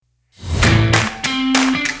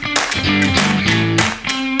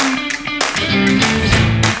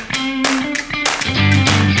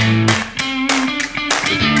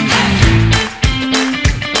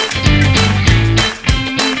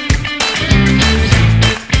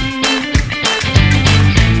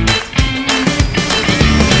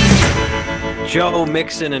Joe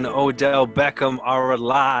Mixon and Odell Beckham are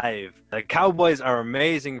alive. The Cowboys are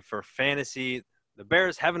amazing for fantasy. The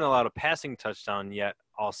Bears haven't allowed a passing touchdown yet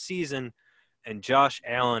all season, and Josh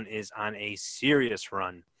Allen is on a serious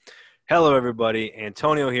run. Hello, everybody.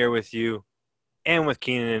 Antonio here with you and with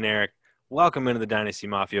Keenan and Eric. Welcome into the Dynasty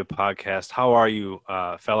Mafia podcast. How are you,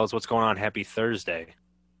 fellas? What's going on? Happy Thursday.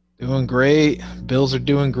 Doing great. Bills are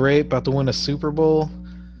doing great. About to win a Super Bowl.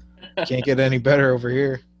 Can't get any better over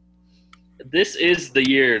here. This is the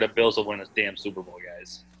year the Bills will win a damn Super Bowl,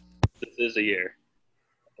 guys. This is a year.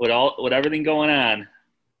 With everything going on,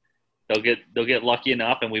 they'll get lucky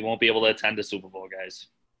enough, and we won't be able to attend the Super Bowl, guys.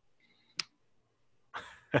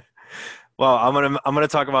 Well, I'm gonna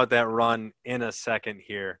talk about that run in a second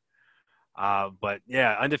here, but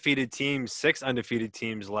yeah, undefeated teams, 6 undefeated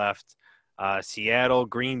teams left. Seattle,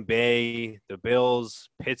 Green Bay, the Bills,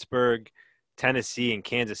 Pittsburgh, Tennessee, and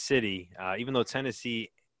Kansas City. Even though Tennessee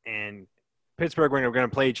and Pittsburgh are going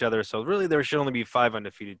to play each other, so really there should only be 5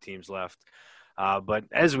 undefeated teams left. But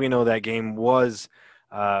as we know, that game was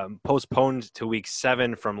postponed to week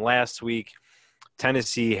 7 from last week.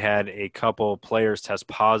 Tennessee had a couple players test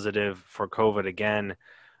positive for COVID again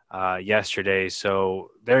yesterday,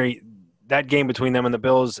 so that game between them and the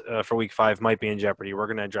Bills for week 5 might be in jeopardy. We're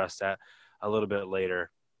going to address that a little bit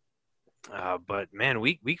later. But, man,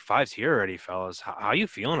 week 5's here already, fellas. How are you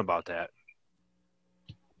feeling about that?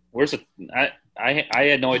 I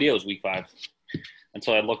had no idea it was week 5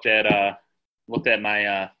 until I looked at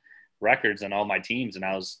my records and all my teams, and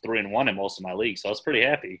I was 3-1 in most of my leagues, so I was pretty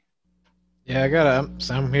happy. Yeah,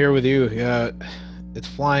 I'm here with you. Yeah, it's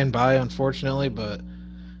flying by, unfortunately, but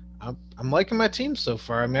I'm liking my team so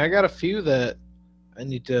far. I mean, I got a few that I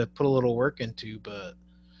need to put a little work into, but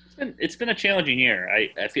it's been a challenging year.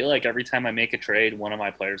 I feel like every time I make a trade, one of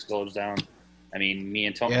my players goes down. I mean, me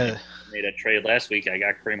and Tony made a trade last week. I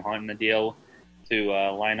got Kareem Hunt in the deal to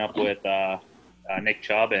line up with Nick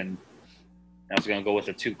Chubb, and I was going to go with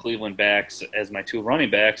the 2 Cleveland backs as my 2 running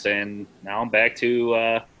backs, and now I'm back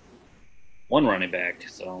to 1 running back.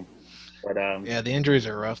 So, but yeah, the injuries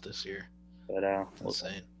are rough this year. But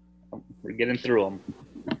insane. We're getting through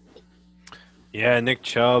them. Yeah, Nick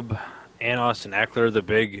Chubb and Austin Eckler, the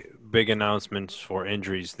big announcements for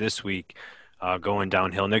injuries this week. Going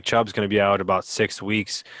downhill. Nick Chubb's going to be out about 6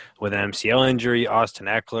 weeks with an MCL injury. Austin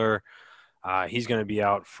Eckler, he's going to be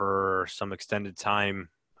out for some extended time.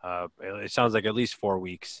 It sounds like at least 4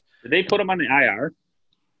 weeks. Did they put him on the IR?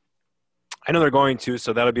 I know they're going to,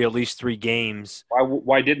 so that'll be at least 3 games.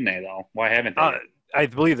 Why didn't they, though? Why haven't they? I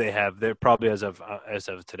believe they have. They're probably as of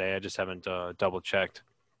today. I just haven't double checked.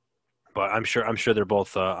 But I'm sure they're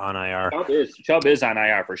both on IR. Chubb is on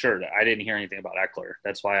IR for sure. I didn't hear anything about Eckler.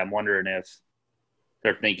 That's why I'm wondering if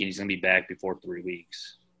they're thinking he's going to be back before 3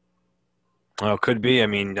 weeks. Oh, could be. I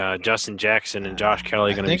mean, Justin Jackson and Josh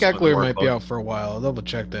Kelly going to be. I think Eckler might be out for a while. I'll double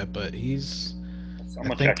check that, but he's.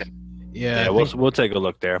 Yeah, we'll take a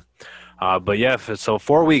look there. But yeah, so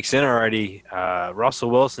 4 weeks in already. Russell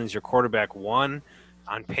Wilson's your quarterback 1,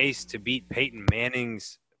 on pace to beat Peyton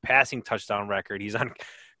Manning's passing touchdown record. He's on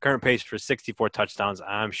current pace for 64 touchdowns.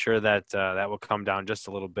 I'm sure that that will come down just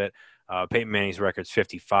a little bit. Peyton Manning's record's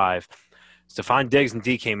 55. Stephon Diggs and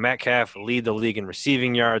DK Metcalf lead the league in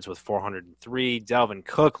receiving yards with 403. Dalvin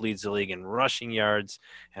Cook leads the league in rushing yards.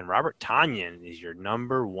 And Robert Tonyan is your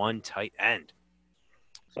number 1 tight end.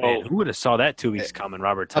 So, man, who would have saw that 2 weeks coming,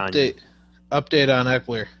 Robert Tonyan? Update on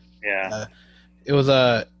Eckler. Yeah. It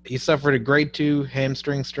was he suffered a grade 2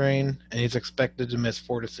 hamstring strain, and he's expected to miss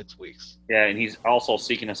 4 to 6 weeks. Yeah, and he's also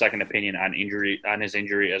seeking a second opinion on his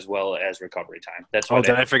injury as well as recovery time. That's why. Oh,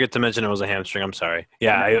 did I forget to mention it was a hamstring? I'm sorry.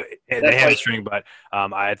 Yeah, the hamstring, but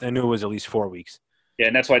I knew it was at least 4 weeks. Yeah,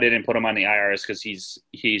 and that's why they didn't put him on the IR, is because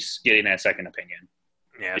he's getting that second opinion.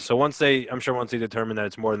 Yeah, so once they determine that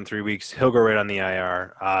it's more than 3 weeks, he'll go right on the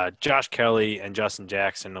IR. Josh Kelly and Justin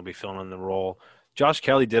Jackson will be filling in the role. Josh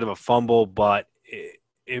Kelly did have a fumble, but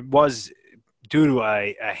it was due to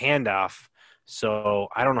a handoff, so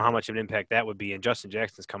I don't know how much of an impact that would be. And Justin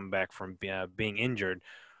Jackson's coming back from being injured.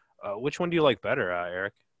 Which one do you like better,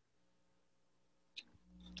 Eric?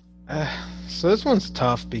 So this one's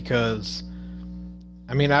tough because,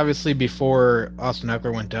 I mean, obviously before Austin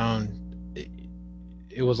Eckler went down,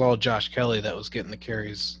 it was all Josh Kelly that was getting the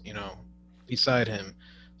carries, beside him.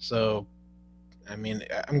 So, I mean,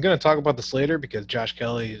 I'm going to talk about this later because Josh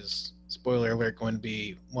Kelly is, spoiler alert, going to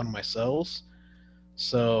be one of my sells.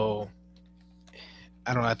 So,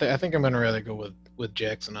 I don't know. I think I'm going to rather go with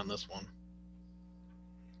Jackson on this one.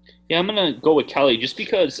 Yeah, I'm going to go with Kelly just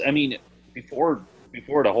because, I mean, before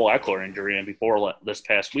the whole Eckler injury and before this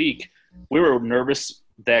past week, we were nervous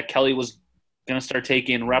that Kelly was going to start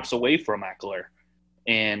taking reps away from Eckler.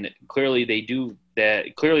 And clearly they do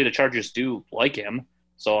that. Clearly the Chargers do like him.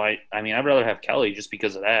 So, I mean, I'd rather have Kelly just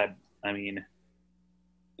because of that. I mean,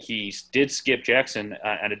 he did skip Jackson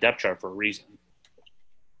at a depth chart for a reason.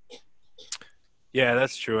 Yeah,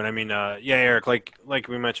 that's true. And I mean, Eric, like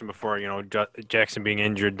we mentioned before, Jackson being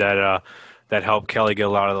injured, that helped Kelly get a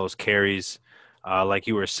lot of those carries, like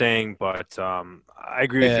you were saying. But I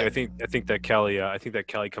agree with you. I think that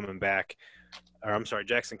Kelly coming back, or I'm sorry,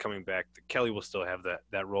 Jackson coming back, Kelly will still have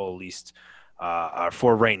that role at least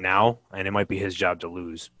for right now, and it might be his job to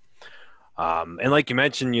lose. And like you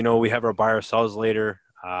mentioned, we have our buy or sells later.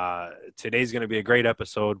 Today's going to be a great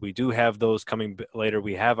episode. We do have those coming later.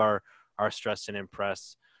 We have our stress and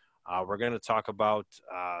impress. We're going to talk about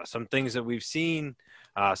some things that we've seen,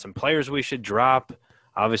 some players we should drop,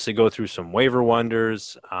 obviously go through some waiver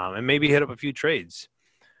wonders, and maybe hit up a few trades.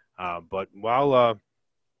 But while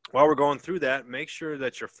we're going through that, make sure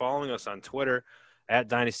that you're following us on Twitter at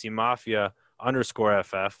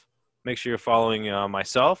DynastyMafia_FF. Make sure you're following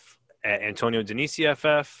myself at Antonio Denisi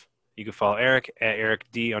FF. You can follow Eric at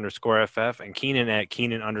EricD_FF and Keenan at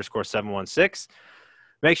Keenan_716.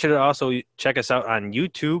 Make sure to also check us out on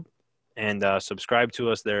YouTube and subscribe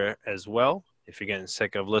to us there as well. If you're getting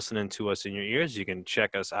sick of listening to us in your ears, you can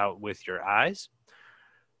check us out with your eyes.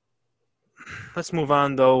 Let's move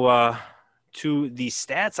on, though, to the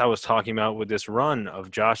stats I was talking about with this run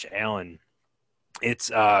of Josh Allen. It's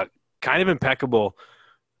kind of impeccable,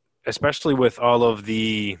 especially with all of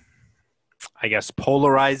the, I guess,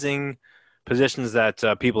 polarizing positions that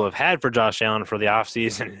people have had for Josh Allen for the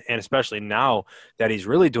offseason, and especially now that he's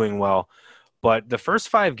really doing well. But the first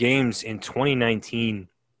 5 games in 2019,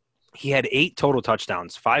 he had 8 total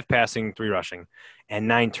touchdowns, 5 passing, 3 rushing, and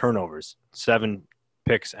 9 turnovers, 7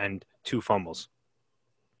 picks, and 2 fumbles.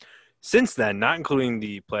 Since then, not including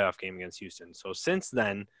the playoff game against Houston, so since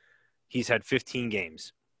then, he's had 15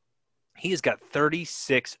 games. He has got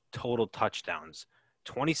 36 total touchdowns,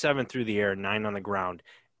 27 through the air, 9 on the ground,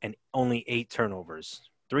 and only 8 turnovers,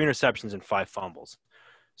 3 interceptions, and 5 fumbles.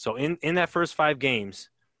 So in that first 5 games,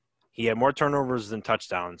 he had more turnovers than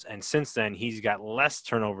touchdowns, and since then, he's got less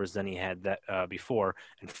turnovers than he had that before,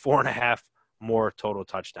 and 4.5 more total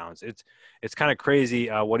touchdowns. It's kind of crazy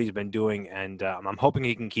what he's been doing, and I'm hoping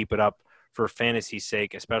he can keep it up for fantasy's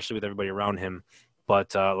sake, especially with everybody around him.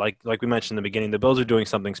 But like we mentioned in the beginning, the Bills are doing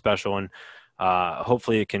something special, and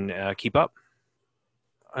hopefully it can keep up.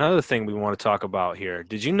 Another thing we want to talk about here.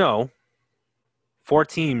 Did you know 4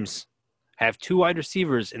 teams have 2 wide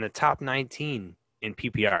receivers in the top 19 in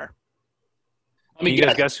PPR? Can you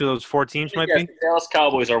guys guess who those 4 teams might be? The Dallas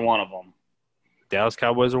Cowboys are one of them. Dallas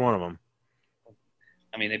Cowboys are one of them.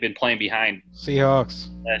 I mean, they've been playing behind Seahawks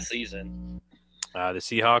last season. The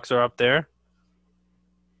Seahawks are up there.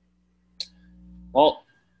 Well,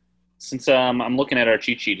 since I'm looking at our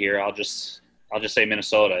cheat sheet here, I'll just say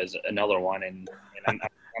Minnesota is another one, and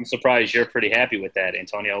I'm surprised you're pretty happy with that,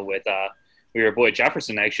 Antonio. With your boy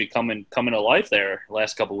Jefferson actually coming to life there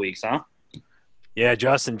last couple weeks, huh? Yeah,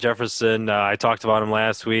 Justin Jefferson. I talked about him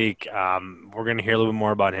last week. We're going to hear a little bit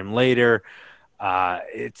more about him later.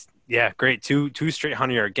 It's great. Two straight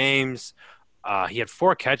 100-yard games. He had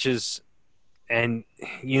 4 catches, and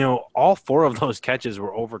all 4 of those catches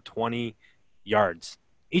were over 20 yards,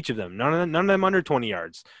 each of them. None of them under 20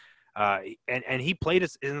 yards. And he played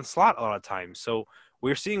in the slot a lot of times. So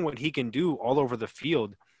we're seeing what he can do all over the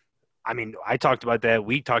field. I mean, I talked about that.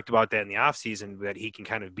 We talked about that in the offseason, that he can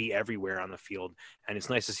kind of be everywhere on the field. And it's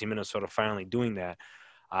nice to see Minnesota finally doing that.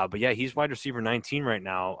 But yeah, he's wide receiver 19 right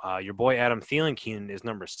now. Your boy Adam Thielen is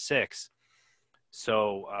number 6.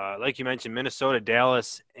 So like you mentioned, Minnesota,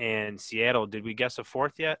 Dallas, and Seattle. Did we guess a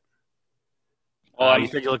 4th yet? You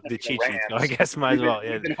said you looked at the cheat sheet, so I guess might as well.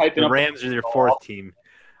 Yeah, the Rams are their 4th team.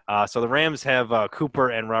 So the Rams have Cooper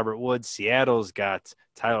and Robert Woods. Seattle's got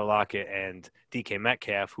Tyler Lockett and DK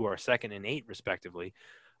Metcalf, who are 2nd and 8, respectively.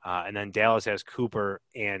 And then Dallas has Cooper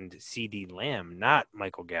and CD Lamb, not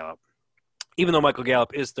Michael Gallup. Even though Michael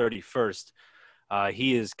Gallup is 31st,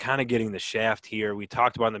 he is kind of getting the shaft here. We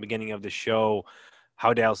talked about in the beginning of the show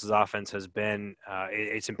how Dallas's offense has been.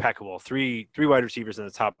 It's impeccable. Three wide receivers in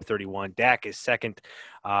the top 31. Dak is 2nd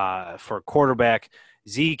for quarterback.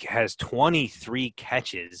 Zeke has 23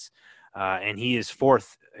 catches, and he is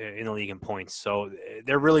 4th in the league in points. So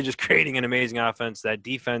they're really just creating an amazing offense. That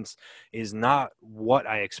defense is not what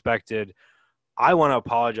I expected. I want to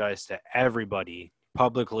apologize to everybody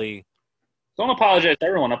publicly. Don't apologize to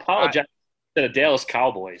everyone. Apologize to the Dallas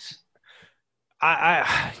Cowboys.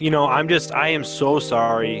 I am so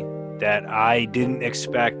sorry that I didn't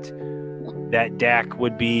expect that Dak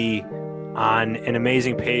would be on an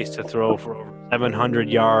amazing pace to throw for over 700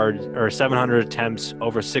 yards or 700 attempts,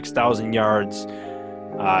 over 6,000 yards,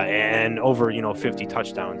 and over 50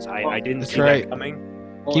 touchdowns. I didn't see that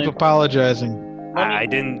coming. Keep apologizing. I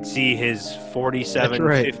didn't see his 47,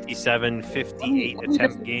 57, 58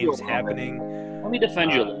 attempt games happening. Let me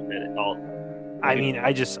defend you a little bit.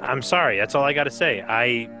 I'm sorry. That's all I got to say.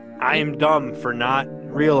 I am dumb for not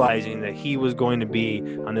realizing that he was going to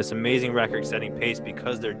be on this amazing record-setting pace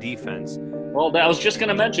because their defense. Well, I was just going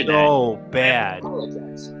to mention so bad.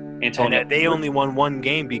 Antonio, and they only won one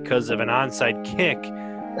game because of an onside kick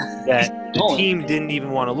that the team didn't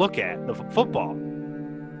even want to look at, the football.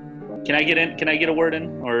 Can I get in? Can I get a word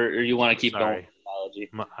in, or you want to keep going? Apology.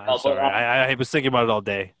 I'm sorry. I was thinking about it all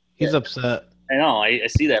day. He's upset. I know. I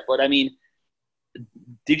see that, but I mean,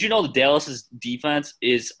 did you know the Dallas's defense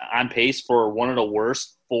is on pace for one of the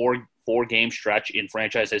worst four game stretch in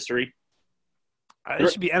franchise history?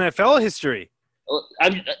 It should be NFL history.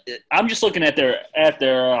 I'm just looking at their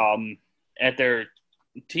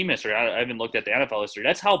team history. I haven't looked at the NFL history.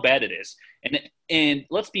 That's how bad it is. And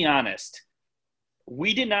let's be honest.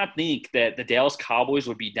 We did not think that the Dallas Cowboys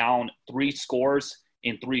would be down 3 scores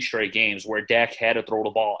in 3 straight games where Dak had to throw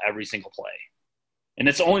the ball every single play. And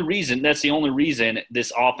that's the only reason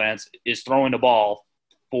this offense is throwing the ball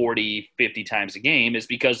 40, 50 times a game is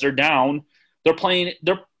because they're down. They're playing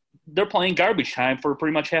garbage time for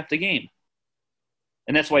pretty much half the game.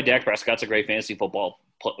 And that's why Dak Prescott's a great fantasy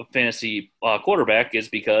quarterback is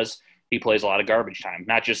because he plays a lot of garbage time,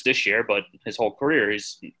 not just this year, but his whole career.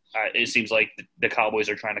 It seems like the Cowboys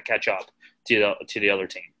are trying to catch up to the other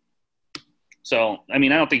team. So, I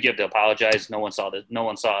mean, I don't think you have to apologize. No one saw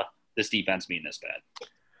this defense being this bad.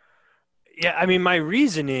 Yeah, I mean, my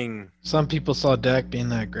reasoning. Some people saw Dak being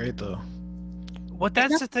that great, though. Well,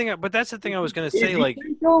 that's the thing. But that's the thing I was going to say. Like,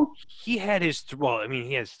 he had his. Well, I mean,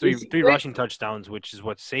 he has three rushing touchdowns, which is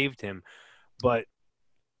what saved him. But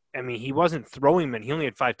I mean, he wasn't throwing many. He only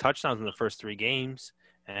had 5 touchdowns in the first 3 games.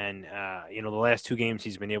 And, the last 2 games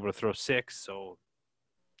he's been able to throw 6. So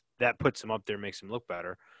that puts him up there, makes him look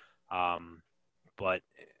better. But,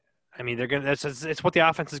 I mean, it's what the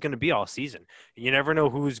offense is going to be all season. You never know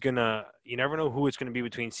who it's going to be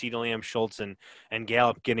between CeeDee Lamb, Schultz, and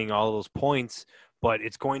Gallup getting all of those points. But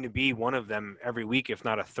it's going to be one of them every week, if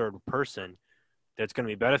not a third person, that's going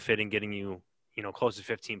to be benefiting getting you, close to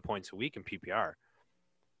 15 points a week in PPR.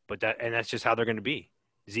 But that's just how they're going to be.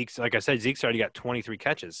 Zeke's already got 23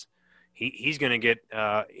 catches. He's going to get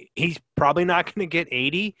he's probably not going to get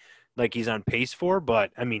 80 like he's on pace for,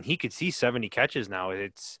 but I mean, he could see 70 catches now.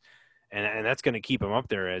 And that's going to keep him up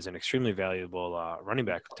there as an extremely valuable running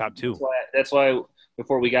back, top 2. That's why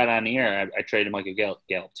before we got on the air, I traded Michael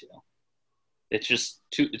Gallup too. It's just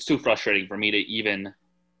too frustrating for me to even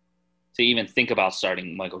think about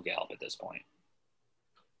starting Michael Gallup at this point.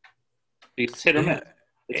 It's hit or miss.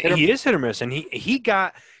 He is hit or miss, and he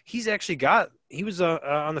was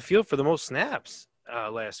on the field for the most snaps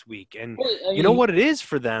last week. And you know what it is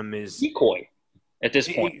for them is decoy at this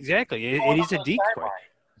point. Exactly, it is a decoy.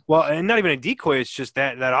 Well, and not even a decoy. It's just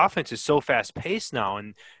that offense is so fast paced now,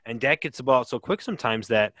 and Dak gets the ball out so quick sometimes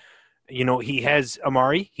that he has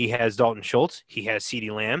Amari, he has Dalton Schultz, he has CeeDee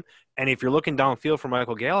Lamb, and if you're looking downfield for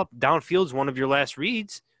Michael Gallup, downfield's one of your last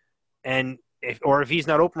reads, and if he's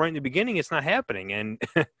not open right in the beginning, it's not happening. And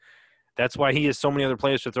that's why he has so many other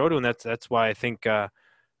players to throw to. And that's why I think,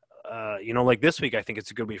 like this week, I think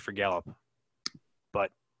it's a good week for Gallup.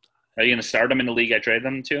 But are you going to start him in the league I trade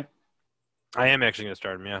them to? I am actually going to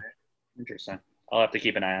start him, yeah. Interesting. I'll have to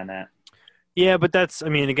keep an eye on that. Yeah, but that's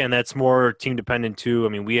more team dependent too. I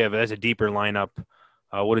mean, that's a deeper lineup.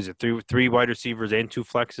 What is it? Three wide receivers and 2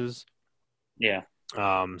 flexes. Yeah.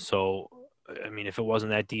 So, I mean, if it wasn't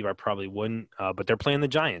that deep, I probably wouldn't. But they're playing the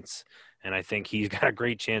Giants, and I think he's got a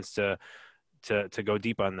great chance to go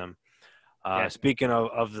deep on them. Speaking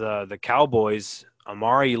of the Cowboys,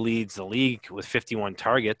 Amari leads the league with 51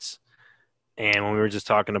 targets. And when we were just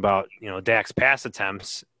talking about, Dak's pass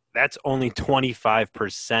attempts, that's only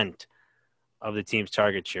 25% of the team's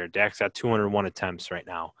target share. Dak's got 201 attempts right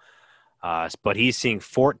now. But he's seeing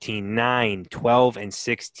 14, 9, 12, and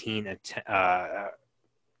 16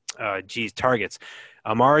 targets.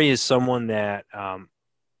 Amari is someone that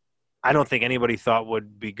I don't think anybody thought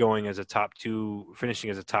would be going as a top 2,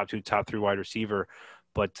 finishing as a top 2, top 3 wide receiver.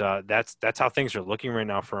 But that's how things are looking right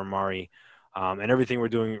now for Amari. And everything we're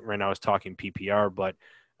doing right now is talking PPR. But,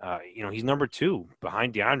 he's number 2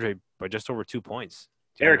 behind DeAndre by just over 2 points.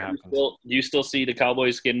 Eric, do you still see the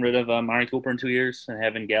Cowboys getting rid of Amari Cooper in 2 years and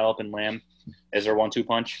having Gallup and Lamb as their 1-2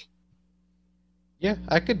 punch? Yeah,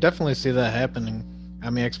 I could definitely see that happening. I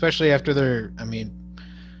mean, especially after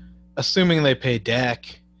assuming they pay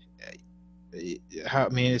Dak, I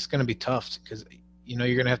mean, it's going to be tough because you're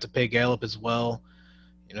going to have to pay Gallup as well.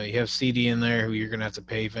 You have CD in there who you're going to have to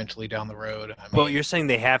pay eventually down the road. I But mean, you're saying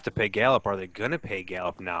they have to pay Gallup. Are they going to pay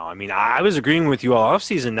Gallup now? I mean, I was agreeing with you all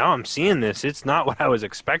offseason. Now I'm seeing this. It's not what I was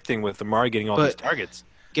expecting with Amari getting all these but targets.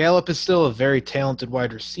 Gallup is still a very talented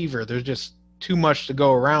wide receiver. There's just too much to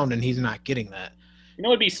go around, and he's not getting that.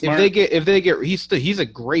 It'd be smart. If they get, he's a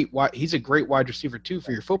great wide receiver too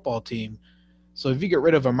for your football team. So if you get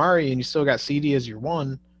rid of Amari and you still got CD as your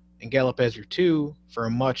 1 and Gallup as your 2 for a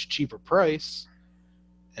much cheaper price,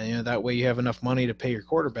 and that way you have enough money to pay your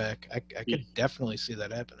quarterback, I could definitely see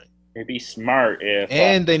that happening. It'd be smart if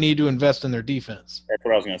and they need to invest in their defense. That's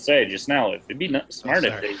what I was going to say just now. It'd be smart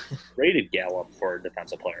if they traded Gallup for a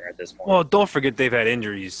defensive player at this point. Well, don't forget they've had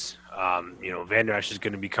injuries. Van Der Esch is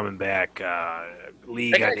going to be coming back.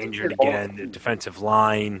 Lee got injured again. The defensive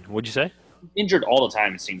line. What'd you say? Injured all the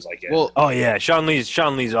time, it seems like it. Well, yeah, Sean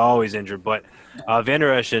Lee's always injured, but Van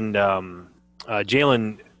Der Esch and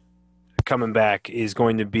Jalen coming back is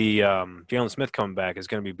going to be Jalen Smith coming back is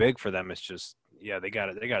going to be big for them. It's just they got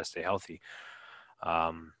to stay healthy.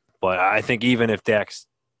 But I think even if Dak's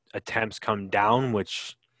attempts come down,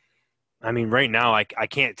 which I mean right now I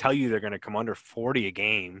can't tell you they're going to come under 40 a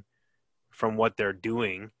game from what they're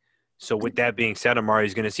doing. So with that being said,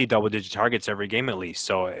 Amari's going to see double-digit targets every game at least.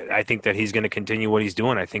 So I think that he's going to continue what he's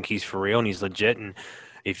doing. I think he's for real and he's legit. And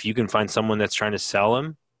if you can find someone that's trying to sell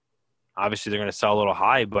him, obviously they're going to sell a little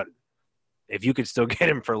high. But if you could still get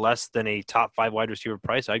him for less than a top 5 wide receiver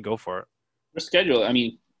price, I'd go for it. The schedule, I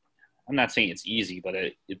mean, I'm not saying it's easy, but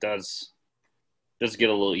it does get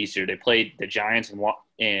a little easier. They played the Giants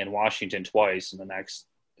and Washington twice in the next.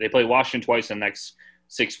 They play Washington twice in the next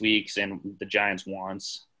 6 weeks, and the Giants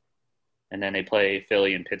once. And then they play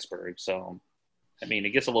Philly and Pittsburgh. So, I mean,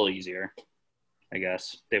 it gets a little easier, I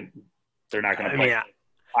guess. They're not going to play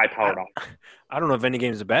high-powered offense. I don't know if any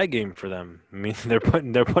game is a bad game for them. I mean, they're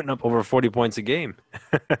putting up over 40 points a game.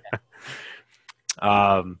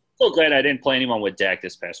 So glad I didn't play anyone with Dak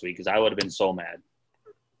this past week because I would have been so mad.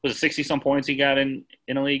 Was it 60-some points he got in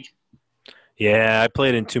a league? Yeah, I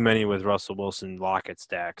played in too many with Russell Wilson, Lockett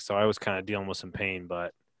stack, so I was kind of dealing with some pain,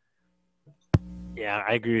 but yeah,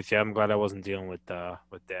 I agree with you. I'm glad I wasn't dealing with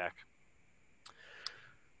Dak.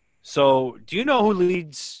 So, do you know who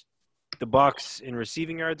leads the Bucs in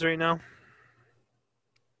receiving yards right now?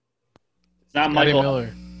 It's not Michael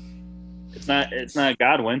Miller. It's not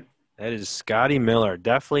Godwin. That is Scotty Miller.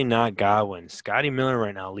 Definitely not Godwin. Scotty Miller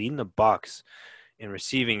right now leading the Bucs in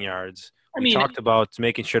receiving yards. We talked about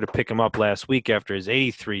making sure to pick him up last week after his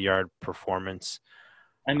 83-yard performance.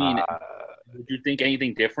 I mean, would you think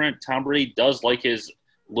anything different? Tom Brady does like his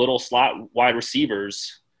little slot wide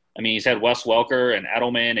receivers. I mean, he's had Wes Welker and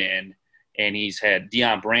Edelman, and he's had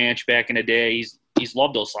Deion Branch back in the day. He's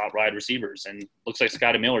loved those slot wide receivers, and looks like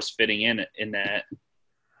Scotty Miller's fitting in that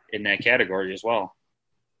category as well.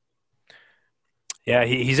 Yeah,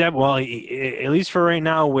 he's at least for right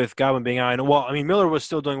now with Godwin being out. Well, I mean, Miller was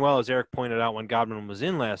still doing well, as Eric pointed out, when Godwin was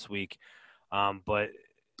in last week. But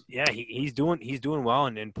yeah, he's doing well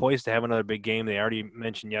and poised to have another big game. They already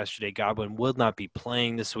mentioned yesterday Godwin will not be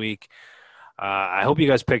playing this week. I hope you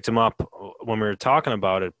guys picked him up when we were talking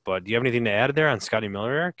about it. But do you have anything to add there on Scotty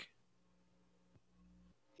Miller, Eric?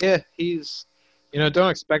 Yeah, he's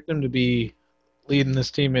don't expect him to be leading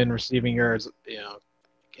this team in receiving yards,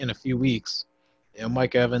 in a few weeks.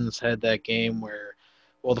 Mike Evans had that game where,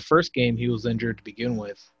 well, the first game he was injured to begin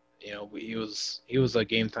with. He was a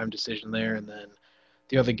game time decision there, and then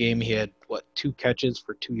the other game he had 2 catches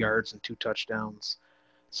for 2 yards and 2 touchdowns.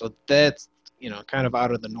 So that's kind of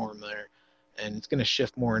out of the norm there, and it's going to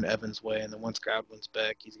shift more in Evans' way. And then once Godwin's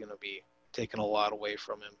back, he's going to be taking a lot away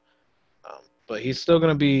from him. But he's still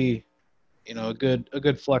going to be, a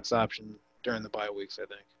good flex option during the bye weeks, I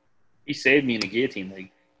think. He saved me in the guillotine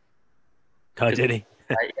league. Oh, did he?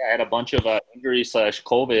 I had a bunch of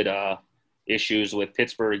injury/COVID issues with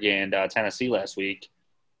Pittsburgh and Tennessee last week,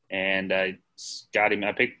 and I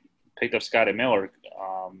picked up Scotty Miller.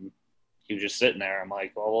 He was just sitting there. I'm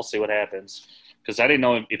like, well, we'll see what happens, because I didn't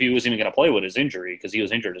know if he was even going to play with his injury, because he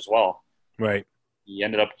was injured as well. Right. He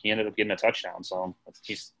ended up getting a touchdown, so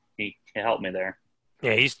he helped me there.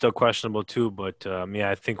 Yeah, he's still questionable too, but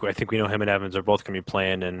I think we know him and Evans are both going to be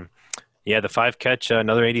playing, and yeah, the 5 catch,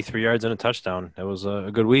 another 83 yards and a touchdown. That was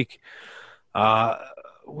a good week.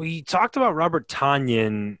 We talked about Robert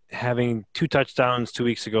Tonyan having 2 touchdowns 2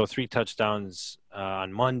 weeks ago, 3 touchdowns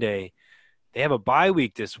on Monday. They have a bye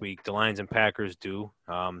week this week, the Lions and Packers do.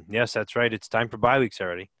 Yes, that's right. It's time for bye weeks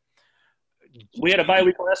already. We had a bye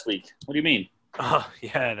week last week. What do you mean? Oh,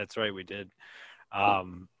 yeah, that's right. We did.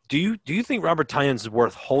 Do you think Robert Tynes is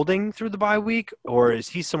worth holding through the bye week, or is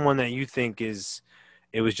he someone that you think it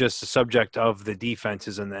was just a subject of the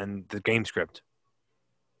defenses and then the game script?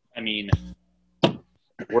 I mean,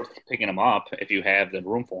 worth picking him up if you have the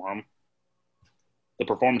room for him. The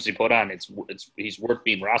performance he put on, he's worth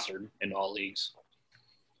being rostered in all leagues.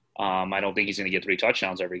 I don't think he's going to get 3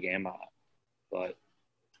 touchdowns every game, but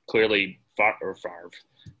clearly Rodgers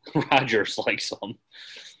likes him.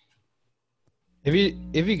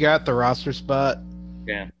 If you got the roster spot,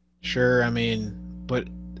 yeah, sure. I mean, but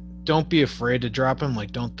don't be afraid to drop him.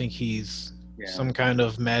 Like, don't think he's some kind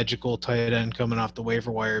of magical tight end coming off the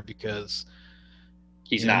waiver wire, because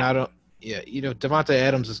he's not. Devontae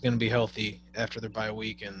Adams is going to be healthy after their bye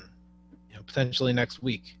week and potentially next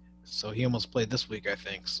week. So he almost played this week, I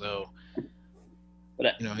think. So,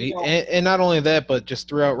 but and not only that, but just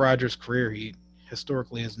throughout Rodgers' career, he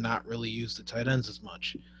historically has not really used the tight ends as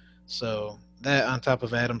much. So that on top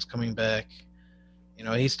of Adams coming back,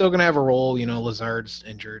 he's still going to have a role. Lazard's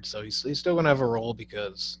injured, so he's still going to have a role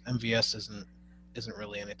because MVS isn't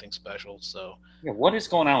really anything special. So what is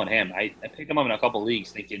going on with him? I picked him up in a couple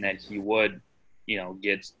leagues thinking that he would,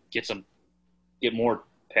 get more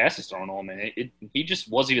passes thrown to him, and he just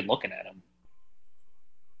wasn't even looking at him.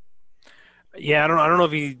 Yeah, I don't know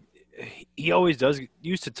if he always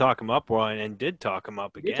used to talk him up, and did talk him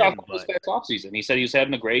up again. He talked about this past offseason. He said he was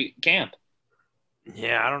having a great camp.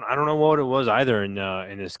 Yeah, I don't know what it was either in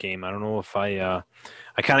this game. I don't know if I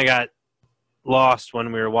kind of got lost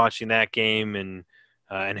when we were watching that game and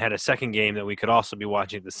had a second game that we could also be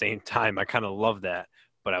watching at the same time. I kind of love that,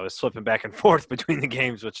 but I was flipping back and forth between the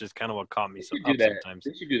games, which is kind of what caught me sometimes.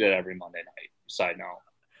 Did you do that every Monday night? Side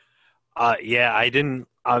note. Yeah, I didn't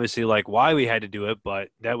obviously like why we had to do it, but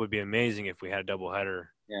that would be amazing if we had a doubleheader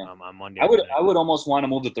on Monday. I would almost want to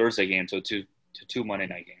move the Thursday game to two Monday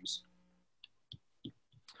night games. It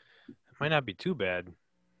might not be too bad.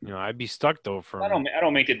 I'd be stuck though for. I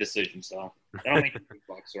don't make the decisions though. I don't make the big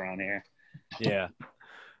bucks around here. Yeah.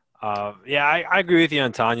 I agree with you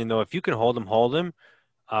on Tanyan though. If you can hold him.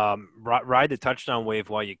 Ride the touchdown wave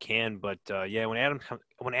while you can, but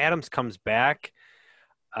when Adams comes back.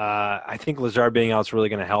 I think Lazard being out is really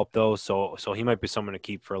going to help, though. So he might be someone to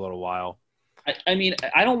keep for a little while. I mean,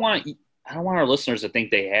 I don't want our listeners to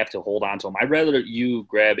think they have to hold on to him. I'd rather you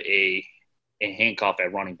grab a handcuff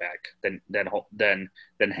at running back than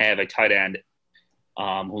have a tight end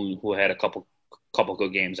who had a couple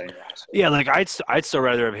good games on your roster. Yeah, like I'd still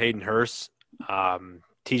rather have Hayden Hurst,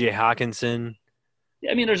 T.J. Hawkinson.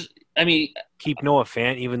 I mean, keep Noah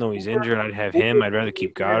Fant even though he's injured. I'd have him. I'd rather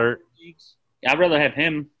keep Goddard. I'd rather have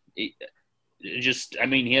him. He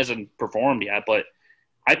hasn't performed yet, but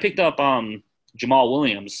I picked up Jamal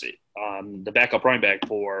Williams, the backup running back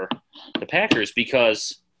for the Packers,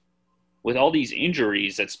 because with all these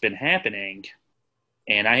injuries that's been happening,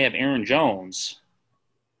 and I have Aaron Jones.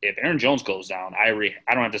 If Aaron Jones goes down, I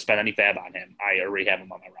don't have to spend any fab on him. I already have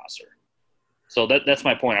him on my roster. So that's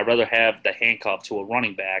my point. I'd rather have the handcuff to a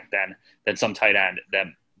running back than some tight end that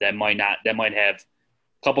might have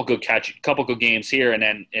couple good games here, and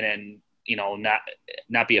then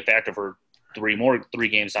not be a factor for three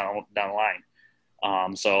games down the line.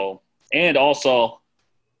 And also,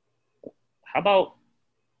 how about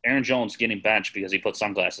Aaron Jones getting benched because he put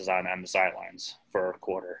sunglasses on the sidelines for a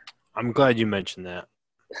quarter? I'm glad you mentioned that.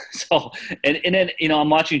 So and then I'm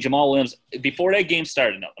watching Jamal Williams before that game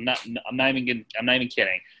started. I'm not even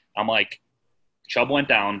kidding. I'm like, Chubb went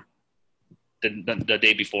down the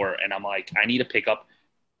day before, and I'm like, I need to pick up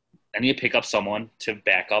someone to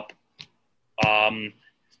back up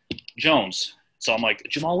Jones. So I'm like,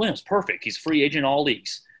 Jamal Williams, perfect. He's free agent in all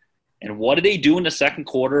leagues. And what do they do in the second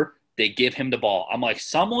quarter? They give him the ball. I'm like,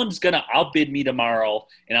 someone's going to outbid me tomorrow,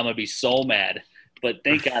 and I'm going to be so mad. But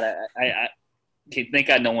thank God, thank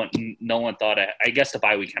God no one thought – I guess the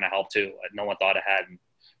bye week kind of helped too. No one thought ahead. And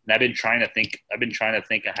I've been trying to think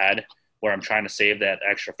ahead, where I'm trying to save that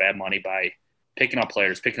extra fab money by picking up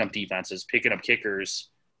players, picking up defenses, picking up kickers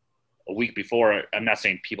a week before. I'm not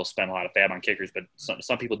saying people spend a lot of fab on kickers, but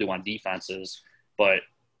some people do on defenses. But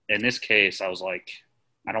in this case, I was like,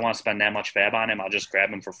 I don't want to spend that much fab on him. I'll just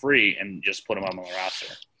grab him for free and just put him on my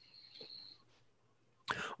roster.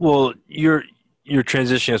 Well, you're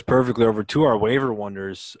transitioning us perfectly over to our waiver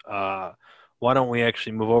wonders. Why don't we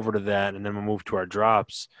actually move over to that, and then we'll move to our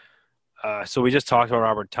drops. So we just talked about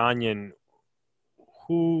Robert Tonyan,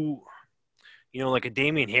 who, like a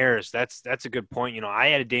Damian Harris. That's a good point. I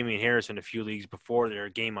had a Damian Harris in a few leagues before their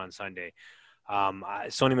game on Sunday.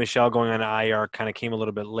 Sony Michel going on IR kind of came a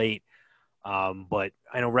little bit late. But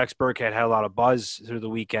I know Rex Burkhead had a lot of buzz through the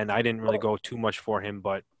weekend. I didn't really go too much for him,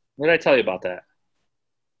 but what did I tell you about that?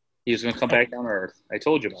 He was going to come back down to earth. I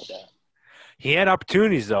told you about that. He had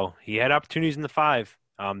opportunities, though. He had opportunities in the 5.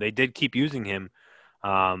 They did keep using him.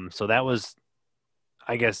 So that was,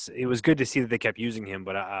 I guess, it was good to see that they kept using him.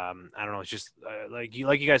 But I don't know. It's just like you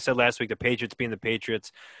guys said last week, the Patriots being the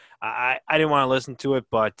Patriots. I didn't want to listen to it,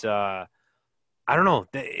 but I don't know.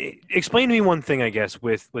 Explain to me one thing, I guess,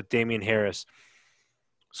 with Damian Harris.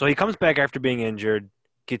 So he comes back after being injured,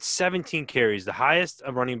 gets 17 carries, the highest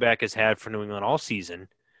a running back has had for New England all season,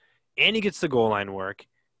 and he gets the goal line work,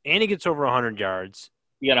 and he gets over 100 yards.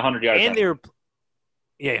 He got 100 yards. And they were,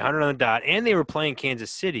 100 on the dot, and they were playing Kansas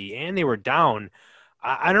City, and they were down.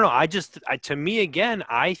 I don't know. To me, again,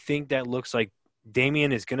 I think that looks like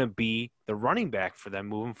Damian is going to be the running back for them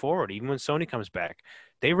moving forward, even when Sony comes back.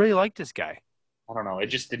 They really like this guy. I don't know. It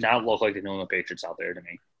just did not look like the New England Patriots out there to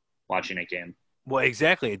me watching that game. Well,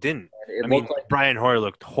 exactly. It didn't. It looked like Brian Hoyer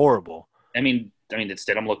looked horrible. Did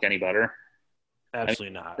Stidham look any better?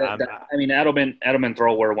 Absolutely not. Edelman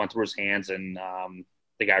throw where it went through his hands and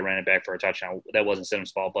the guy ran it back for a touchdown. That wasn't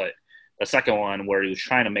Stidham's fault, but the second one where he was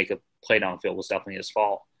trying to make a play downfield was definitely his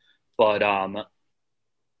fault. But I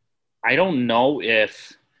don't know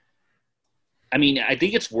if – I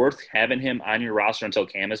think it's worth having him on your roster until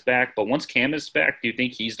Cam is back. But once Cam is back, do you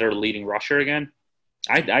think he's their leading rusher again?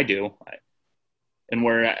 I do. And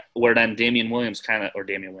where then Damian Harris kind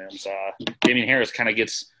of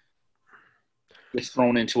gets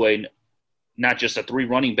thrown into not just a 3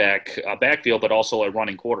 running back backfield, but also a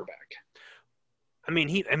running quarterback.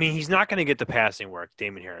 He's not going to get the passing work,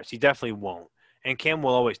 Damian Harris. He definitely won't. And Cam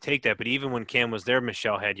will always take that. But even when Cam was there,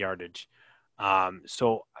 Michelle had yardage.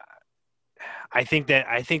 So I think that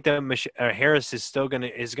Harris is still going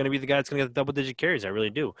to be the guy that's going to get the double-digit carries. I really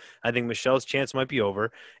do. I think Michelle's chance might be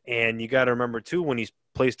over. And you got to remember, too, when he's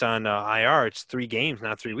placed on IR, it's 3 games,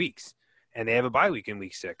 not 3 weeks. And they have a bye week in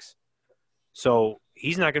week 6. So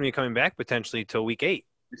he's not going to be coming back potentially till week 8.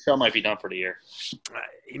 Michelle might be done for the year.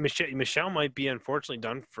 Michelle might be unfortunately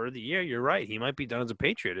done for the year. You're right. He might be done as a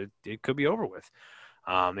Patriot. It could be over with.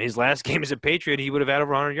 His last game as a Patriot, he would have had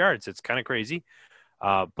over 100 yards. It's kind of crazy.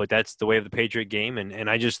 But that's the way of the Patriot game. And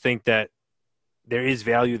I just think that there is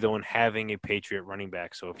value, though, in having a Patriot running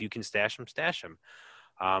back. So if you can stash him, stash him.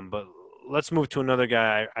 But let's move to another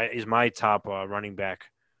guy. Is my top running back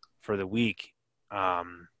for the week.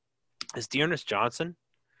 Is Dearness Johnson.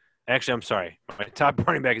 Actually, I'm sorry. My top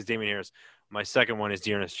running back is Damian Harris. My second one is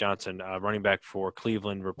Dearness Johnson, running back for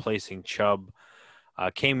Cleveland, replacing Chubb.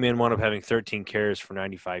 Came in, wound up having 13 carries for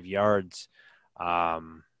 95 yards.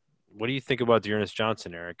 What do you think about Dearness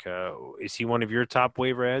Johnson, Eric? Is he one of your top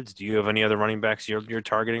waiver ads? Do you have any other running backs you're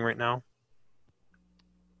targeting right now?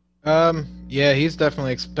 Yeah, he's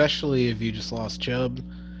definitely, especially if you just lost Chubb.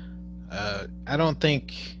 I don't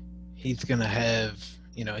think he's gonna have,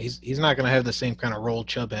 he's not gonna have the same kind of role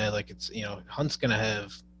Chubb had. Like Hunt's gonna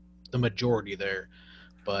have the majority there,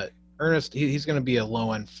 but Ernest, he's gonna be a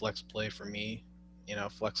low end flex play for me.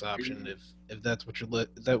 Flex option if that's what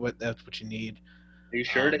that's what you need. Are you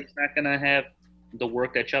sure that he's not gonna have the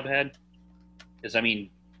work that Chubb had? Because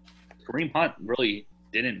Kareem Hunt really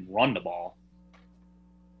didn't run the ball.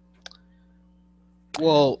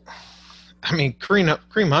 Well,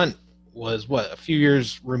 Kareem Hunt was a few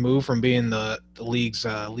years removed from being the league's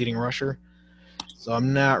leading rusher, so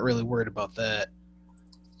I'm not really worried about that.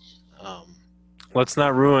 Let's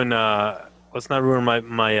not ruin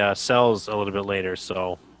my cells a little bit later.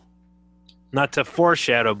 So, not to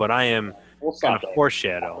foreshadow, but I am kind of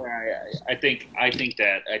foreshadow. I don't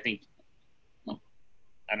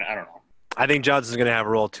know. I think Johnson's going to have a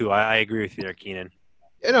role too. I agree with you there, Keenan.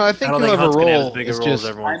 I think he'll have a role. Have as big a role as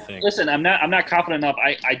everyone thinks. Listen, I'm not confident enough.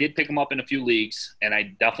 I did pick him up in a few leagues, and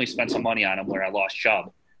I definitely spent some money on him where I lost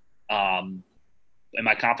Chubb. Am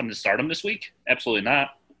I confident to start him this week? Absolutely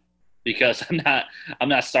not, because I'm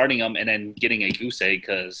not starting him and then getting a goose egg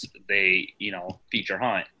because they feature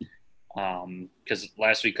Hunt. Because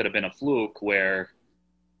last week could have been a fluke where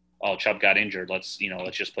Chubb got injured. Let's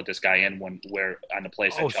just put this guy in where on the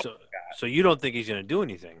place that Chubb got. So you don't think he's going to do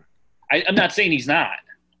anything? I'm not saying he's not.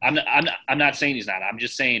 I'm not saying he's not. I'm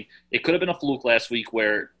just saying it could have been a fluke last week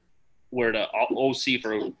where the OC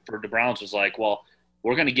for the Browns was like, well,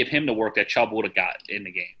 we're going to give him the work that Chubb would have got in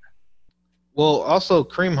the game. Well, also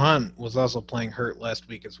Kareem Hunt was also playing hurt last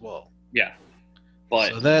week as well. Yeah, but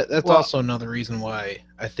so that's also another reason why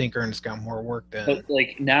I think Ernest got more work than. But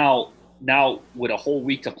like now with a whole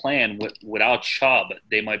week to plan without Chubb,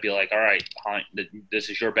 they might be like, all right, Hunt, this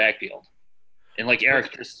is your backfield. And like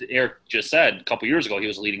Eric just said, a couple years ago, he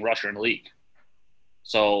was a leading rusher in the league.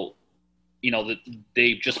 So,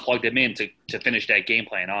 they just plugged him in to finish that game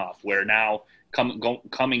plan off. Where now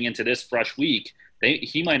coming into this fresh week,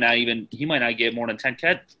 he might not get more than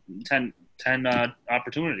 10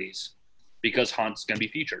 opportunities because Hunt's going to be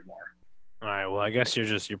featured more. All right. Well, I guess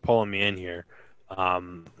you're pulling me in here.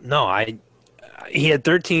 No, he had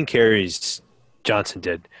 13 carries. Johnson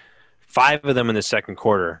did 5 of them in the second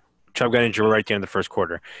quarter. Chubb got injured right at the end of the first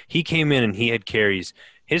quarter. He came in and he had carries.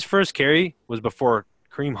 His first carry was before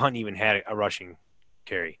Kareem Hunt even had a rushing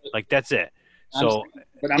carry. Like, that's it. So,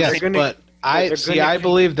 I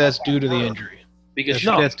believe that's due to the injury. Because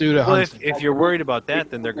that's due to Hunt. If you're worried about that,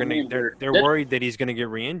 then they're worried that he's going to get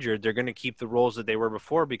re-injured. They're going to keep the roles that they were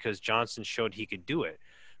before because Johnson showed he could do it.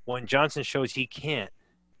 When Johnson shows he can't,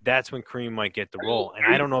 that's when Kareem might get the role. And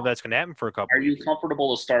I don't know if that's going to happen for a couple of weeks. Are you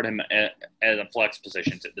comfortable to start him at a flex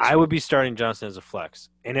position? I would be starting Johnson as a flex.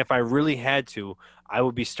 And if I really had to, I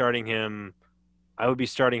would be starting him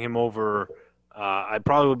over I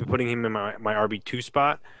probably would be putting him in my RB2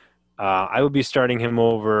 spot. I would be starting him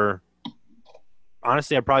over –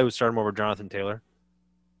 honestly, I probably would start him over Jonathan Taylor.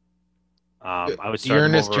 I would start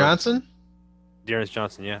him over – Johnson? Dearness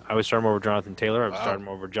Johnson, yeah. I would start him over Jonathan Taylor. I would start him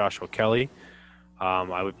over Joshua Kelly.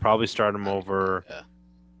 I would probably start him over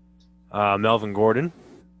Melvin Gordon.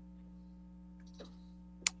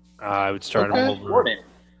 I would start him over Gordon.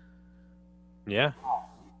 Yeah.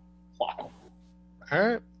 Wow. All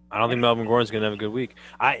right. I don't think Melvin Gordon's going to have a good week.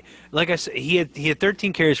 Like I said, he had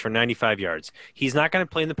 13 carries for 95 yards. He's not going to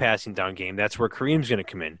play in the passing down game. That's where Kareem's going to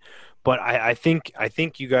come in. But I think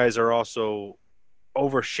you guys are also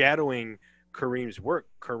overshadowing Kareem's work.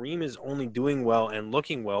 Kareem is only doing well and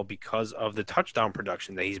looking well because of the touchdown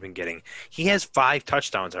production that he's been getting. He has 5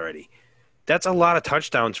 touchdowns already. That's a lot of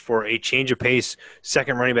touchdowns for a change of pace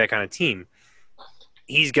second running back on a team.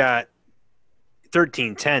 He's got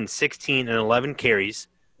 13, 10, 16, and 11 carries.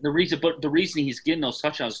 The reason he's getting those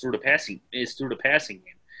touchdowns through the passing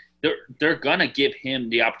game. They're gonna give him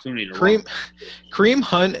the opportunity to run. Kareem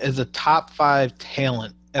Hunt is a top 5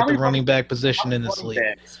 talent at the running back position in this league.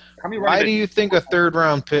 Why do you think a third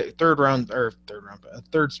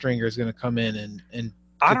stringer is going to come in and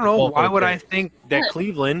I don't know. Why would I think that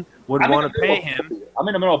Cleveland would want to pay him? I'm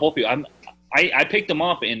in the middle of both of you. I picked him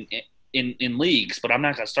up in leagues, but I'm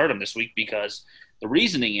not going to start him this week because the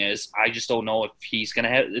reasoning is I just don't know if they're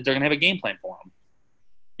going to have a game plan for him.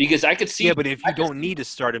 Because I could see. Yeah, but if you don't need to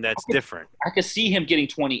start him, that's different. I could see him getting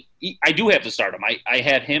 20. I do have to start him. I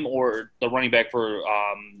have him or the running back for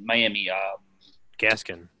Miami.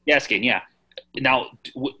 Gaskin, yeah. Now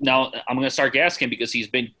I'm going to start Gaskin because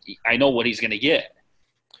I know what he's going to get.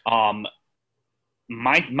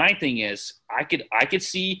 My thing is I could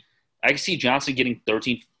see Johnson getting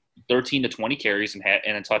 13 to 20 carries and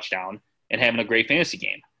a touchdown and having a great fantasy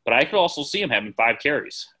game. But I could also see him having 5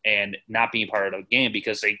 carries and not being part of the game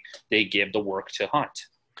because they give the work to Hunt.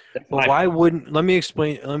 Well, why wouldn't – let me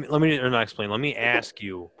explain – let me ask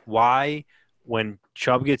you why – when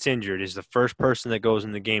Chubb gets injured, is the first person that goes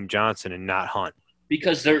in the game Johnson and not Hunt?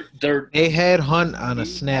 Because they had Hunt on a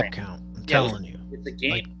snap count. I'm telling you, it's a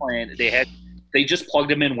game plan. They just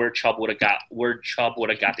plugged him in where Chubb would have got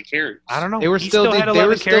the carries. I don't know. They were still debating.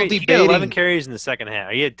 He had 11 carries in the second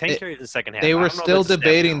half. He had 10 carries in the second half. They were still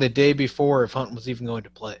debating the day before if Hunt was even going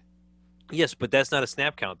to play. Yes, but that's not a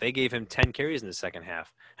snap count. They gave him 10 carries in the second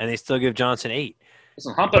half, and they still give Johnson 8.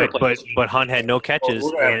 Listen, but Hunt had no catches,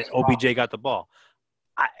 and OBJ got the ball.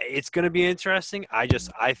 It's going to be interesting. I just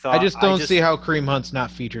don't see how Kareem Hunt's not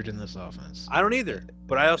featured in this offense. I don't either.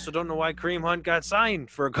 But I also don't know why Kareem Hunt got signed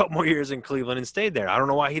for a couple more years in Cleveland and stayed there. I don't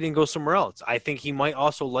know why he didn't go somewhere else. I think he might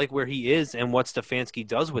also like where he is and what Stefanski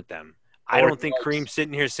does with them. I don't think Kareem's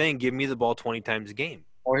sitting here saying, give me the ball 20 times a game.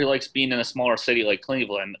 Or he likes being in a smaller city like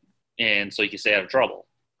Cleveland, and so he can stay out of trouble.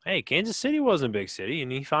 Hey, Kansas City wasn't a big city, and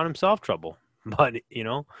he found himself trouble. But,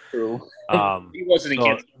 True. He wasn't in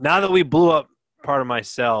Kansas. Now that we blew up part of my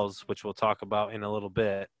cells, which we'll talk about in a little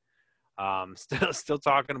bit, still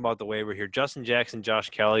talking about the waiver here. Justin Jackson,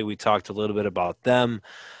 Josh Kelly, we talked a little bit about them.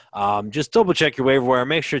 Just double-check your waiver wire.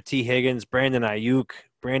 Make sure T. Higgins, Brandon Ayuk,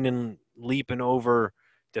 Brandon leaping over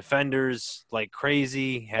defenders like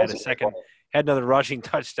crazy, had another rushing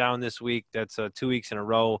touchdown this week. That's 2 weeks in a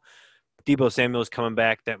row. Deebo Samuel's coming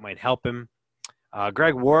back. That might help him.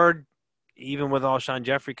 Greg Ward, even with Alshon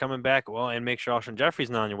Jeffrey coming back, and make sure Alshon Jeffrey's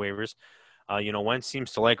not on your waivers. Wentz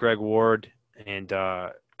seems to like Greg Ward, and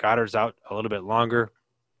Goddard's out a little bit longer.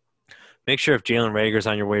 Make sure if Jalen Reagor's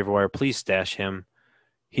on your waiver wire, please stash him.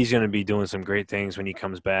 He's going to be doing some great things when he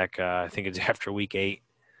comes back. I think it's after week 8.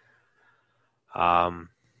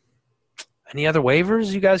 Any other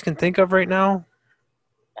waivers you guys can think of right now?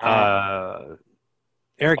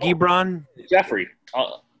 Eric Ebron? Jeffrey.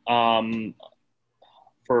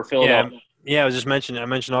 For Philadelphia. Yeah, I mentioned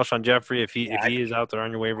Alshon Jeffrey. If Yeah, he is out there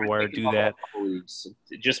on your waiver I wire, picked him do up that. a couple weeks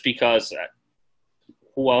just because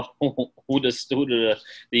who do the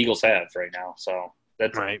Eagles have right now? So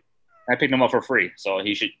that's Right. I picked him up for free, so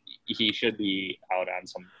he should be out on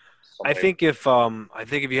some I waiver. think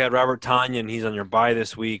if you had Robert Tanya and he's on your bye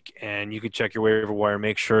this week, and you could check your waiver wire,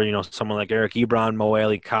 make sure someone like Eric Ebron, Mo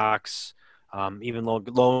Alley Cox, even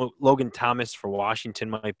Logan Thomas for Washington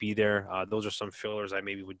might be there. Those are some fillers I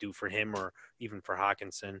maybe would do for him or even for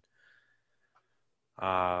Hawkinson.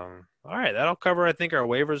 All right, that'll cover I think our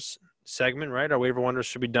waivers segment. Right, our waiver wonders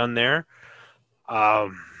should be done there. I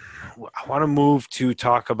want to move to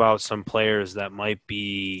talk about some players that might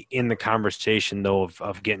be in the conversation, though,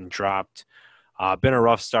 of getting dropped. Been a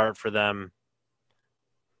rough start for them,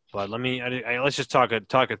 but let's just talk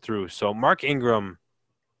it through. So Mark Ingram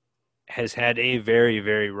has had a very,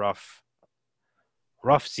 very rough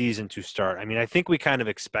season to start. I mean, I think we kind of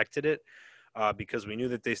expected it because we knew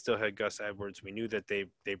that they still had Gus Edwards. We knew that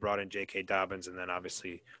they brought in J.K. Dobbins and then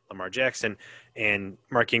obviously Lamar Jackson. And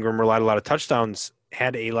Mark Ingram relied a lot of touchdowns,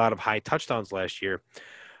 had a lot of high touchdowns last year.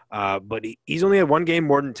 But he's only had one game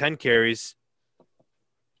more than 10 carries,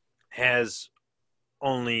 has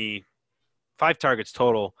only 5 targets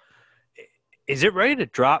total. Is it ready to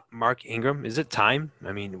drop Mark Ingram? Is it time?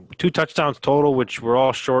 I mean, 2 touchdowns total, which we're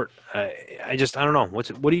all short. I don't know. What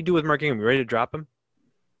do you do with Mark Ingram? You ready to drop him?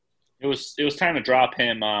 It was time to drop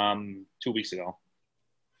him 2 weeks ago.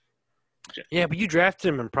 Yeah, but you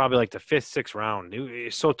drafted him in probably like the 5th, 6th round.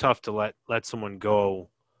 It's so tough to let someone go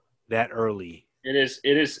that early. It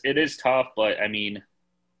is tough, but I mean,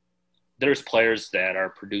 there's players that are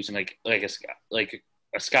producing like a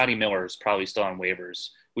Scotty Miller is probably still on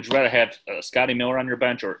waivers. Would you rather have Scotty Miller on your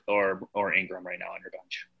bench or Ingram right now on your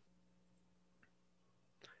bench?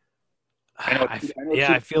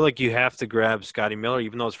 I feel like you have to grab Scotty Miller,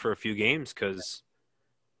 even though it's for a few games, because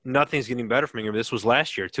nothing's getting better from Ingram. This was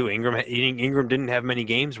last year too. Ingram didn't have many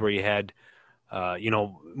games where he had,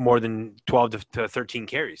 more than 12 to 13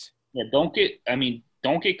 carries. Yeah, don't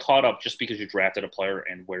get caught up just because you drafted a player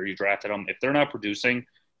and where you drafted them. If they're not producing,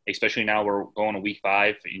 especially now we're going to week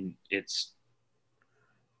 5 and it's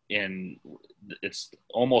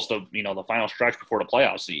almost the final stretch before the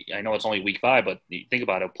playoffs. I know it's only week 5, but think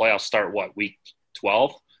about it. Playoffs start week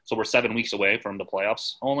 12, so we're 7 weeks away from the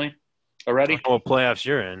playoffs only already. What playoffs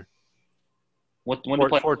you're in? When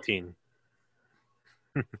 14.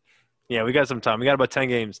 Yeah, we got some time. We got about 10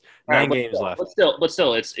 games, 9 games left. But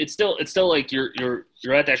still, it's still like you're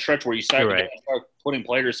at that stretch where you start putting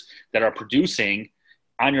players that are producing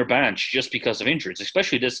on your bench just because of injuries,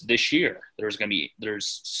 especially this year.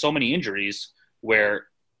 There's so many injuries where,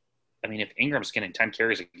 I mean, if Ingram's getting 10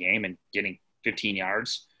 carries a game and getting 15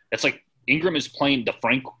 yards, that's like Ingram is playing the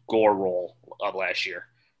Frank Gore role of last year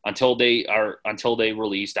until they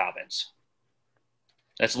release Dobbins.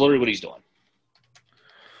 That's literally what he's doing.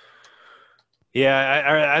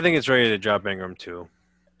 Yeah, I think it's ready to drop Ingram too.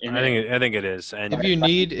 I think it is. And if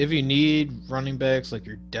you need running backs, like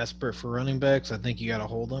you're desperate for running backs, I think you got to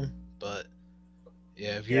hold them. But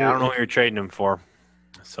yeah, I don't know what you're trading him for,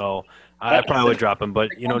 so I probably would drop him. But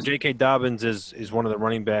J.K. Dobbins is one of the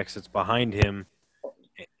running backs that's behind him,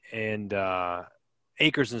 and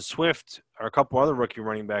Akers and Swift are a couple other rookie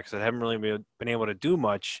running backs that haven't really been able to do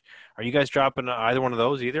much. Are you guys dropping either one of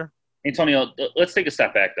those either? Antonio, let's take a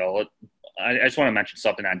step back though. I just want to mention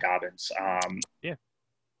something on Dobbins. Yeah.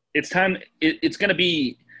 It's time. It's going to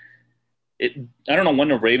be I don't know when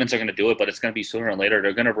the Ravens are going to do it, but it's going to be sooner or later.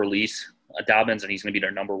 They're going to release Dobbins, and he's going to be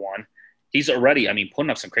their number one. He's already, putting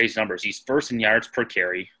up some crazy numbers. He's first in yards per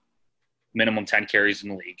carry, minimum 10 carries in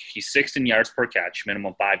the league. He's sixth in yards per catch,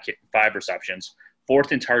 minimum five receptions.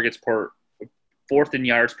 Fourth in yards per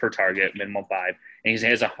target, minimum 5, and he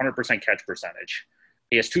has a 100% catch percentage.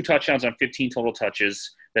 He has 2 touchdowns on 15 total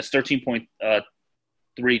touches. That's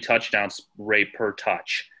 13.3 touchdowns rate per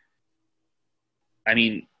touch.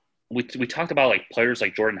 We talked about like players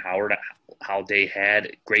like Jordan Howard, how they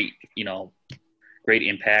had great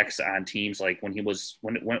impacts on teams, like when he was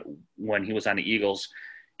on the Eagles,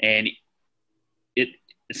 and it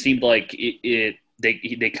seemed like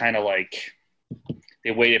they kind of like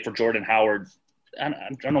they waited for Jordan Howard. I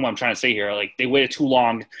don't know what I'm trying to say here. Like they waited too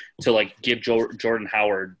long to like give Jordan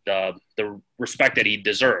Howard the respect that he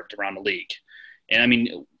deserved around the league. And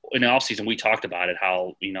in the offseason we talked about it,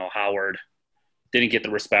 how Howard didn't get the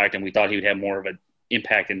respect, and we thought he would have more of an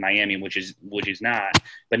impact in Miami, which is not.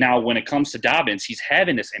 But now when it comes to Dobbins, he's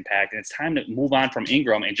having this impact, and it's time to move on from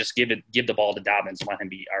Ingram and just give the ball to Dobbins and let him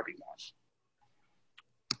be RB1.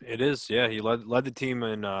 It is, yeah. He led the team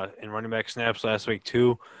in running back snaps last week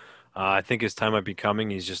too. I think his time might be coming.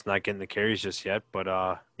 He's just not getting the carries just yet. But,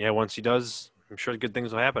 once he does, I'm sure good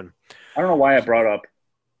things will happen. I don't know why I brought up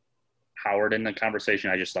Howard in the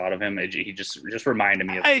conversation. I just thought of him. He just reminded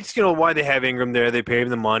me of. It's why they have Ingram there. They pay him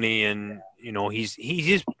the money, and he's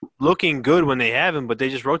just looking good when they have him, but they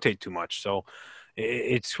just rotate too much. So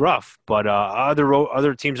it's rough. But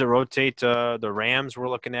other teams that rotate, the Rams we're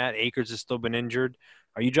looking at. Akers has still been injured.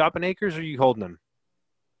 Are you dropping Akers or are you holding him?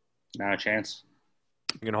 Not a chance.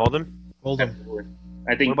 You gonna hold him? Hold him. Absolutely.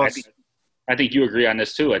 I think you agree on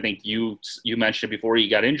this too. I think you mentioned it before he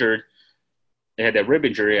got injured. They had that rib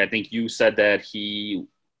injury. I think you said that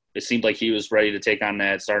it seemed like he was ready to take on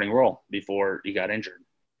that starting role before he got injured.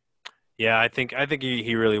 Yeah, I think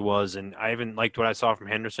he really was, and I even liked what I saw from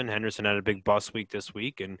Henderson. Henderson had a big bust week this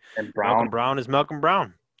week, and Malcolm Brown is Malcolm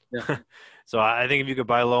Brown. Yeah. So I think if you could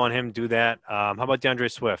buy low on him, do that. How about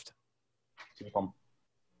DeAndre Swift?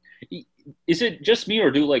 Is it just me,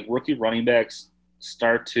 or do rookie running backs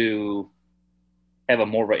start to have a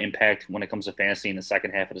more of an impact when it comes to fantasy in the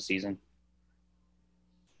second half of the season?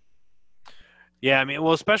 Yeah, I mean,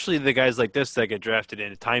 well, especially the guys like this that get drafted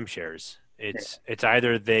into timeshares. It's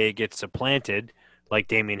either they get supplanted like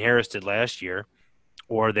Damian Harris did last year,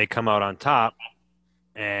 or they come out on top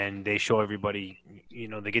and they show everybody,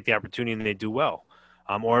 they get the opportunity and they do well.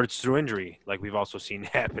 Or it's through injury, like we've also seen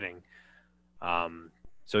happening.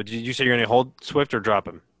 So did you say you're going to hold Swift or drop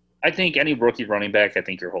him? I think any rookie running back, I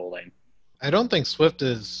think you're holding. I don't think Swift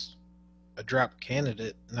is a drop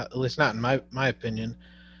candidate, at least not in my opinion.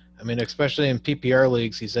 I mean, especially in PPR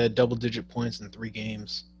leagues, he's had double-digit points in 3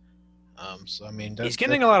 games. So, I mean, he's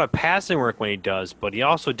getting a lot of passing work when he does, but he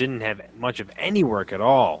also didn't have much of any work at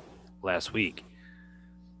all last week.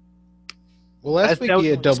 Well, last week he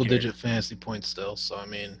had double-digit fantasy points still, so, I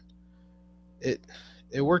mean, it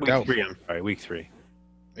worked out. Week 3.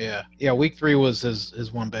 Yeah, week 3 was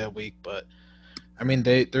his one bad week, but, I mean,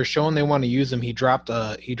 they're showing they want to use him. He dropped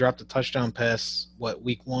a touchdown pass,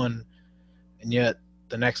 week 1, and yet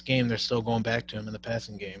the next game they're still going back to him in the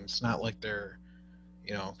passing game. It's not like they're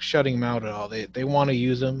shutting him out at all. They want to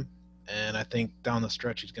use him, and I think down the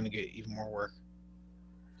stretch he's going to get even more work.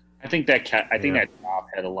 I think that drop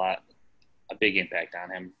had a big impact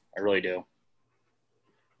on him. I really do.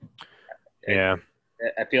 Yeah.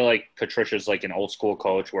 I feel like Patricia's like an old school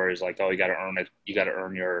coach where he's like, oh, you got to earn it. You got to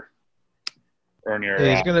earn your.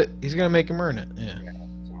 Yeah, he's gonna make him earn it. Yeah.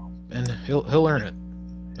 And he'll earn it.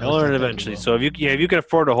 He'll earn it eventually. So if you can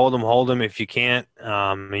afford to hold him. If you can't,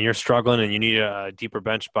 and you're struggling and you need a deeper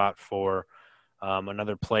bench spot for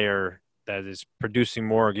another player that is producing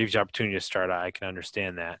more or gives you opportunity to start, I can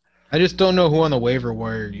understand that. I just don't know who on the waiver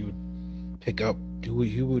wire you would pick up. Who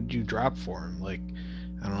would you drop for him?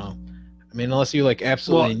 I don't know. I mean, unless you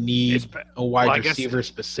absolutely need a wide receiver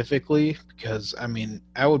specifically, because I mean,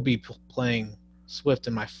 I would be playing Swift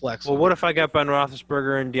in my flex. Well, what if I got Ben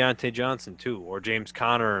Roethlisberger and Deontay Johnson too, or James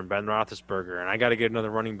Conner and Ben Roethlisberger, and I got to get another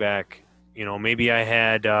running back? Maybe I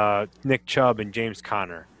had Nick Chubb and James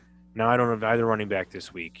Conner. Now I don't have either running back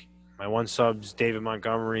this week. My one sub's David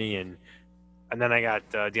Montgomery, and then I got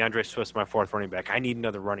DeAndre Swift, my 4th running back. I need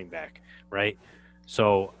another running back, right?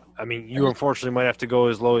 So, I mean, you unfortunately might have to go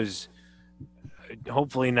as low as,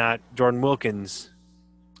 hopefully not Jordan Wilkins.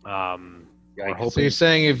 So you're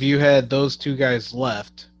saying if you had those 2 guys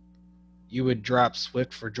left, you would drop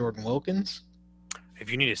Swift for Jordan Wilkins?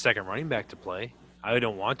 If you need a second running back to play, I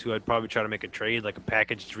don't want to. I'd probably try to make a trade, like a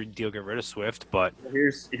package deal, get rid of Swift. But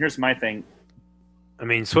here's my thing. I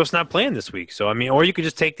mean, Swift's not playing this week, so I mean, or you could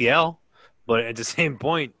just take the L. But at the same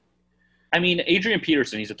point, I mean, Adrian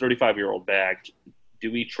Peterson, he's a 35-year-old back.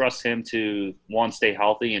 Do we trust him to 1, stay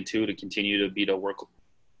healthy, and 2, to continue to be the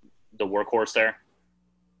workhorse there?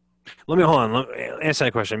 Let me answer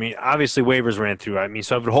that question. I mean, obviously waivers ran through. I mean,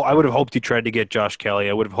 so I would have hoped he tried to get Josh Kelly.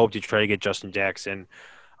 I would have hoped he tried to get Justin Jackson.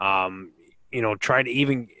 Try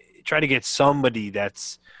to get somebody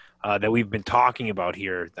that's that we've been talking about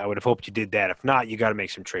here. I would have hoped you did that. If not, you got to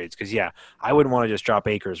make some trades because I wouldn't want to just drop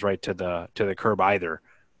Akers right to the curb either.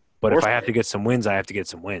 But if I have to get some wins, I have to get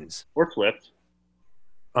some wins. Or Swift.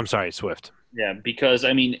 I'm sorry, Swift. Yeah, because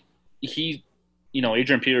I mean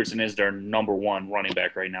Adrian Peterson is their number 1 running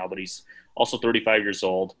back right now, but he's also 35 years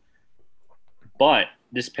old. But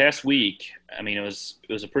this past week, I mean, it was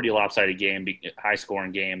a pretty lopsided game,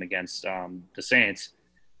 high-scoring game against the Saints.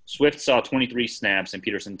 Swift saw 23 snaps and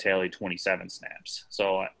Peterson tallied 27 snaps.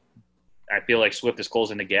 So I feel like Swift is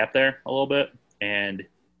closing the gap there a little bit, and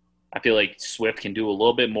I feel like Swift can do a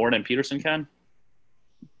little bit more than Peterson can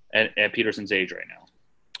at Peterson's age right now.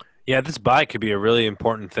 Yeah, this bye could be a really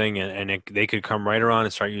important thing, and they could come right around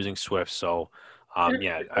and start using Swift. So,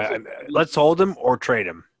 let's hold him or trade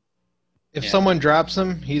him. If someone drops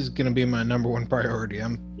him, he's going to be my number one priority.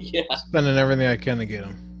 I'm spending everything I can to get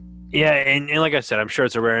him. Yeah, and like I said, I'm sure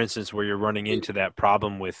it's a rare instance where you're running into that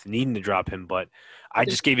problem with needing to drop him, but I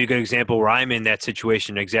just gave you a good example where I'm in that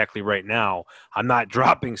situation exactly right now. I'm not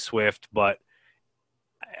dropping Swift, but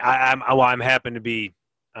I'm 3-1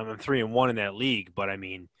 in that league, but I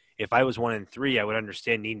mean, if I was 1-3, I would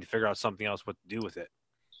understand needing to figure out something else what to do with it.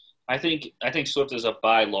 I think Swift is a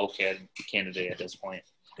buy low candidate at this point.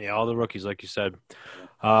 Yeah, all the rookies, like you said.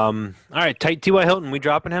 All right, tight T.Y. Hilton, we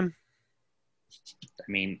dropping him? I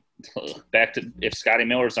mean, back to if Scotty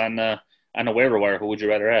Miller's on the waiver wire, who would you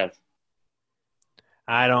rather have?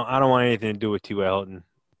 I don't want anything to do with T.Y. Hilton.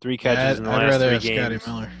 3 catches in the last 3 games.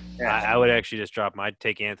 Scotty Miller. Yeah. I would actually just drop him. I'd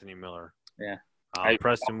take Anthony Miller. Yeah.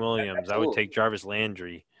 Preston Williams. Absolutely. I would take Jarvis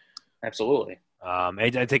Landry. Absolutely.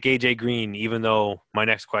 I'd take A.J. Green, even though my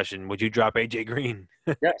next question, would you drop A.J. Green?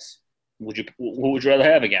 Yes. Who would you rather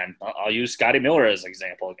have again? I'll use Scotty Miller as an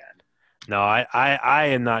example again. No, I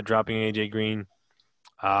am not dropping A.J. Green.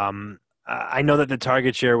 I know that the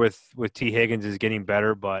target share with T. Higgins is getting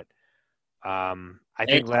better, but I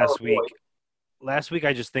think last week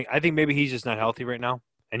I think maybe he's just not healthy right now,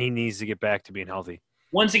 and he needs to get back to being healthy.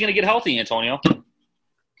 When's he going to get healthy, Antonio?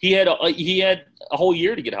 He had a whole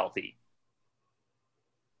year to get healthy.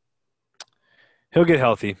 He'll get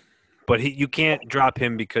healthy, but you can't drop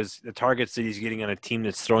him because the targets that he's getting on a team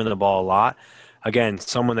that's throwing the ball a lot. Again,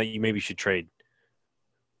 someone that you maybe should trade.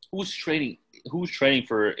 Who's trading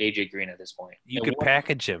for A.J. Green at this point? You could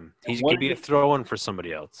package him. He could be a throw-in for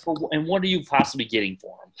somebody else. And what are you possibly getting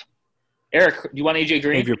for him? Eric, do you want A.J.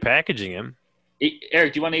 Green? If you're packaging him.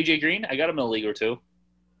 Eric, do you want A.J. Green? I got him in a league or two.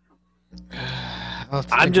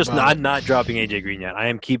 I'm just not dropping A.J. Green yet. I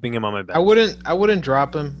am keeping him on my bench. I wouldn't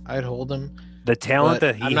drop him. I'd hold him. The talent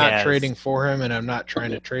that he has. I'm not trading for him, and I'm not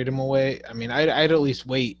trying to trade him away. I mean, I'd at least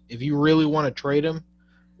wait. If you really want to trade him,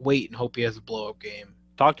 wait and hope he has a blow-up game.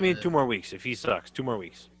 Talk to me in 2 more weeks. If he sucks, 2 more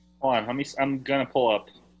weeks. Hold on. I'm going to pull up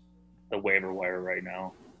the waiver wire right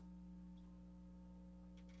now.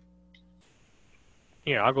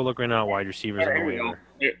 Here, I'll go look right now at wide receivers on the waiver.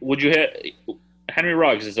 Would you have Henry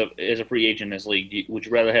Ruggs is a free agent in this league? Would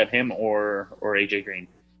you rather have him or A.J. Green?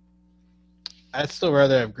 I'd still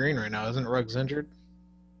rather have Green right now. Isn't Ruggs injured?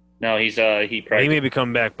 No, he may be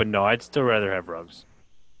coming back, but no, I'd still rather have Ruggs.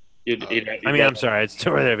 I'm sorry. I'd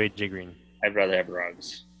still rather have A.J. Green. I'd rather have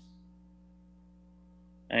Ruggs.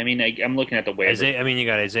 I mean, I'm looking at the waiver. You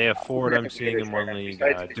got Isaiah Ford. I'm seeing in one league.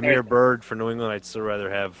 Damiere Byrd for New England. I'd still rather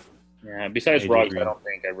have. Yeah. Besides Ruggs, I don't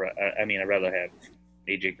think. I'd rather have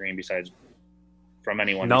A.J. Green. Besides, from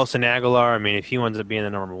anyone. Nelson Aguilar. I mean, if he winds up being the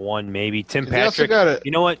number 1, maybe Tim Patrick. You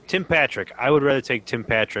know what? Tim Patrick. I would rather take Tim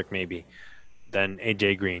Patrick maybe than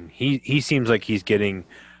A.J. Green. He seems like he's getting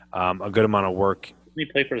a good amount of work. Didn't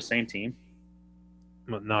he play for the same team?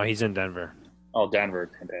 No, he's in Denver. Oh, Denver,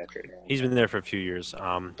 Tim Patrick. Yeah. He's been there for a few years.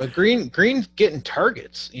 But Green's getting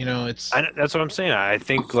targets. You know, that's what I'm saying. I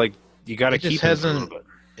think like you got to keep him.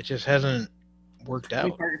 It just hasn't worked out. How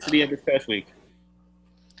many targets did he have this past week?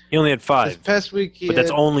 He only had 5. This past week,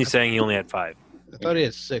 that's only saying he only had 5. I thought he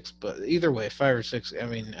had 6, but either way, 5 or 6. I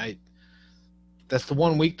mean, that's the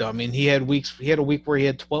 1 week though. I mean, he had a week where he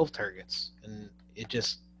had 12 targets, and it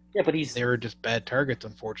just but they were just bad targets,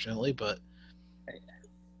 unfortunately. But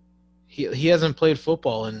he hasn't played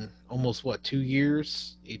football in almost 2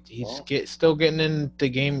 years. He's still getting into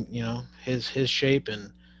game, his shape,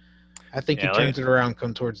 and I think he turns it around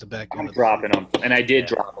come towards the back end. I'm dropping him, and I did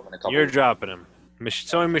drop him in a couple. You're dropping him.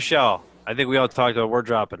 So Michelle, I think we all talked about we're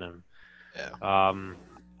dropping him. Yeah. How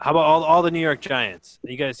about all the New York Giants?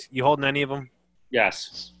 You holding any of them?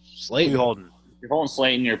 Yes. Slayton. Who you holding? You're holding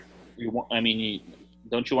Slayton.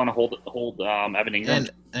 Don't you want to hold Evan Ingram?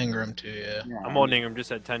 And Ingram too, yeah. I'm holding Ingram.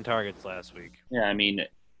 Just had 10 targets last week. Yeah, I mean,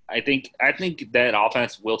 I think that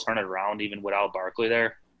offense will turn it around even without Barkley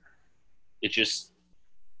there. It's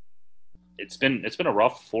been a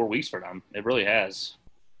rough 4 weeks for them. It really has.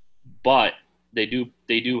 But they do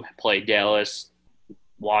play Dallas,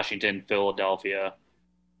 Washington, and Philadelphia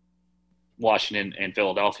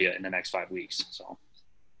in the next 5 weeks. So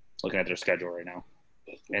looking at their schedule right now.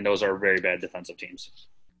 And those are very bad defensive teams.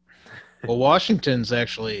 Well, Washington's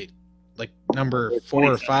actually like number 4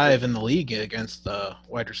 or 5 in the league against the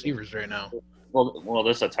wide receivers right now. Well,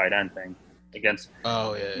 this is a tight end thing against.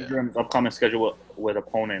 Oh yeah. Upcoming schedule with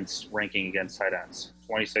opponents ranking against tight ends: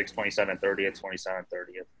 26, 27, 30th, 27,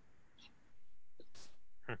 30th.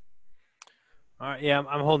 All right, yeah,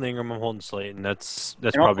 I'm holding Ingram. I'm holding Slayton. That's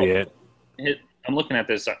probably it. I'm looking at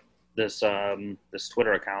this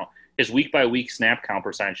Twitter account. His week-by-week snap count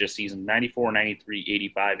percentage this season: 94, 93,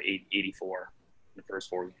 85, 84. the first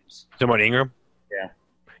 4 games. Talking about Ingram? Yeah.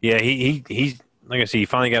 Yeah, he's like I said, he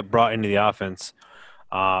finally got brought into the offense.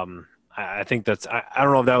 I think that's I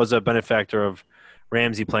don't know if that was a benefactor of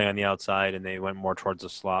Ramsey playing on the outside and they went more towards the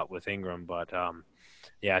slot with Ingram, but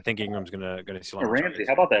yeah, I think Ingram's gonna see a lot more Ramsey, targets.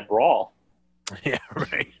 how about that brawl? Yeah,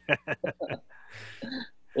 right.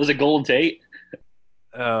 Was it Golden Tate?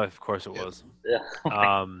 Of course it was. Yeah.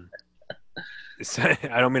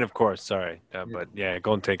 I don't mean of course, sorry, but yeah,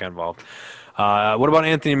 Golden Tate got involved. What about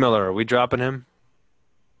Anthony Miller? Are we dropping him?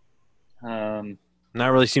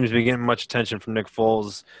 Not really seems to be getting much attention from Nick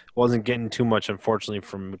Foles. Wasn't getting too much, unfortunately,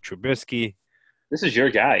 from Trubisky. This is your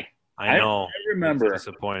guy. I know. I remember. It's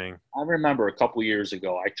disappointing. I remember a couple years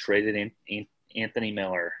ago, I traded in Anthony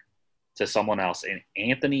Miller to someone else, and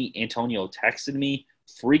Antonio texted me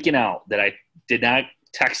freaking out that I did not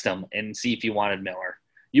text him and see if he wanted Miller.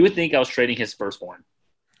 You would think I was trading his firstborn.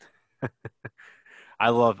 I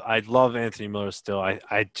love Anthony Miller still.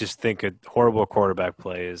 I just think a horrible quarterback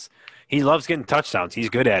play is he loves getting touchdowns. He's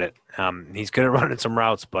good at it. He's good at running some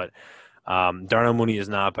routes, but Darnell Mooney is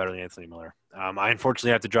not better than Anthony Miller. I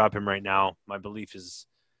unfortunately have to drop him right now. My belief is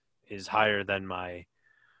higher than my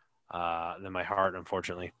heart,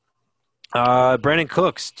 unfortunately. Brandon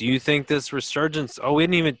Cooks, do you think this resurgence? Oh, we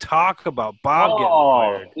didn't even talk about Bob getting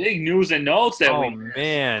fired. Big news and notes that week. Oh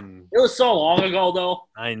man, it was so long ago, though.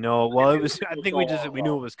 I know. Well, it was. I think we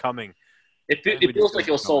knew it was coming. It feels like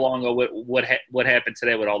it was so long ago. What happened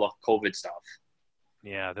today with all the COVID stuff?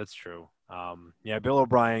 Yeah, that's true. Yeah, Bill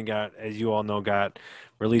O'Brien got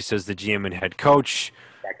released as the GM and head coach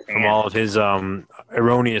from all of his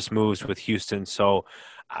erroneous moves with Houston. So.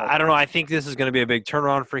 I don't know. I think this is going to be a big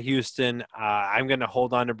turnaround for Houston. I'm going to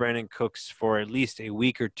hold on to Brandon Cooks for at least a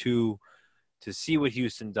week or two to see what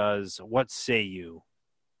Houston does. What say you?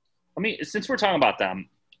 I mean, since we're talking about them,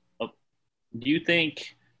 do you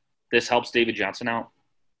think this helps David Johnson out,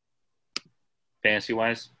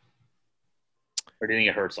 fantasy-wise? Or do you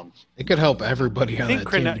think it hurts him? It could help everybody on that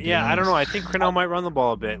team. Yeah, I don't know. I think Crennel might run the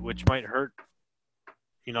ball a bit, which might hurt.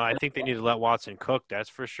 I think they need to let Watson cook, that's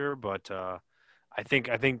for sure, but I think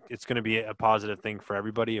it's going to be a positive thing for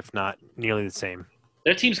everybody, if not nearly the same.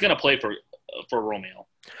 Their team's going to play for Romeo.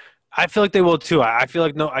 I feel like they will too. I feel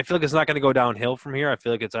like it's not going to go downhill from here. I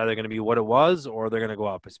feel like it's either going to be what it was or they're going to go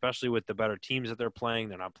up, especially with the better teams that they're playing.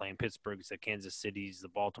 They're not playing Pittsburghs, the Kansas Cities, the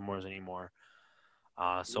Baltimores anymore.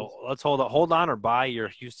 So let's hold on or buy your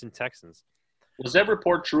Houston Texans. Was that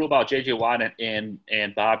report true about J.J. Watt and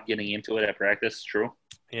Bob getting into it at practice? True?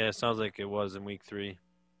 Yeah, it sounds like it was in week 3.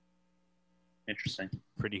 Interesting.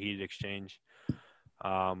 Pretty heated exchange.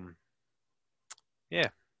 Yeah.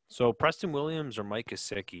 So Preston Williams or Mike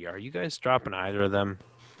Gesicki, are you guys dropping either of them?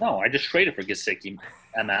 No, I just traded for Gesicki,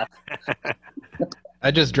 MF.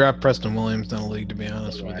 I just dropped Preston Williams in the league, to be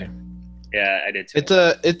honest with you. Yeah, I did too.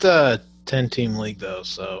 It's a 10-team league though,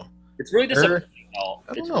 so it's really disappointing. I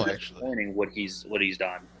don't know, actually. What he's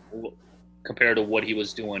done compared to what he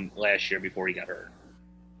was doing last year before he got hurt.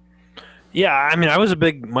 Yeah, I mean, I was a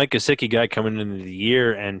big Mike Gesicki guy coming into the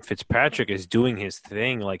year, and Fitzpatrick is doing his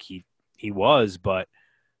thing like he was, but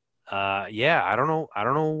yeah, I don't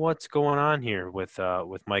know what's going on here with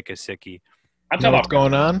Mike Gesicki. I'm talking about what's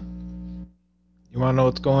going on. You want to know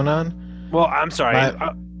what's going on? Well, I'm sorry.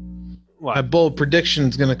 My bold prediction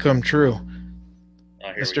is going to come true.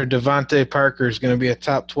 Mr. Devontae Parker is going to be a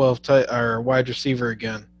top 12 wide receiver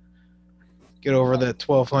again. Get over that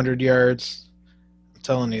 1,200 yards. I'm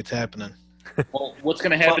telling you, it's happening. Well, what's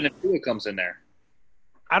going to happen if Tua comes in there?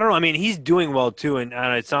 I don't know. I mean, he's doing well too, and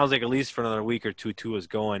it sounds like at least for another week or two, Tua's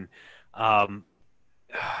going. I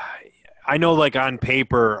know, like on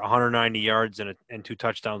paper, 190 yards and 2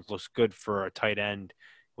 touchdowns looks good for a tight end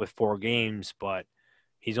with 4 games, but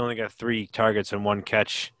he's only got 3 targets and 1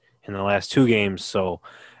 catch in the last 2 games. So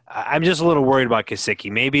I'm just a little worried about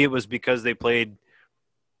Gesicki. Maybe it was because they played.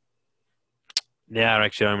 Yeah,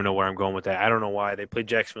 actually, I don't even know where I'm going with that. I don't know why. They played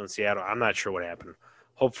Jacksonville and Seattle. I'm not sure what happened.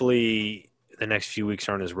 Hopefully the next few weeks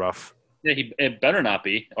aren't as rough. Yeah, it better not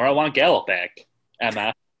be, or I want Gallup back.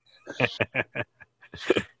 Emma.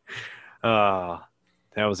 That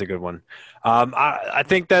was a good one. I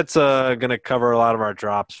think that's going to cover a lot of our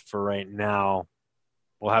drops for right now.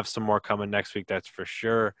 We'll have some more coming next week, that's for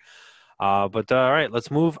sure. But all right,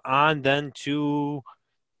 let's move on then to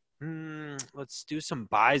let's do some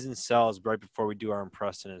buys and sells right before we do our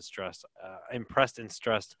impressed and stressed.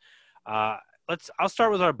 I'll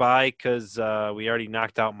start with our buy because we already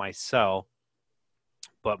knocked out my sell.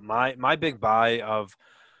 But my big buy of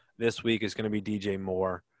this week is going to be DJ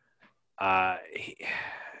Moore. He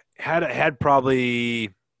had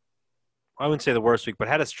probably I wouldn't say the worst week, but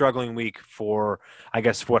had a struggling week for, I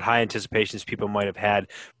guess, for what high anticipations people might have had.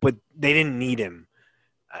 But they didn't need him.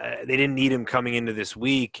 They didn't need him coming into this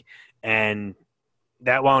week, and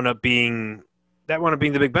that wound up being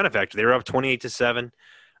the big benefactor. They were up 28-7,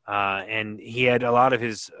 and he had a lot of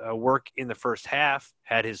his work in the first half.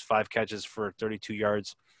 Had his 5 catches for 32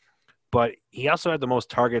 yards, but he also had the most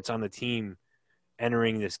targets on the team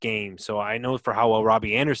entering this game. So I know for how well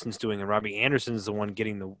Robbie Anderson's doing, and Robbie Anderson's the one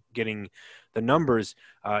getting the numbers.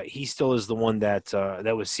 He still is the one that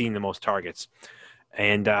was seeing the most targets.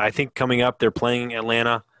 And I think coming up, they're playing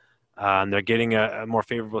Atlanta. They're getting a more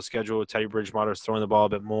favorable schedule with Teddy Bridgewater's throwing the ball a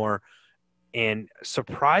bit more. And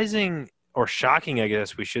surprising or shocking, I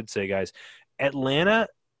guess we should say, guys, Atlanta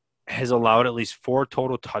has allowed at least 4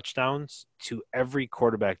 total touchdowns to every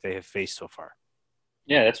quarterback they have faced so far.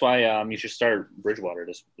 Yeah, that's why you should start Bridgewater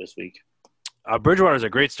this week. Bridgewater is a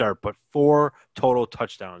great start, but 4 total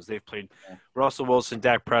touchdowns. They've played Russell Wilson,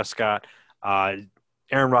 Dak Prescott,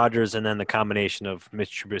 Aaron Rodgers, and then the combination of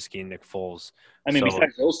Mitch Trubisky and Nick Foles. I mean,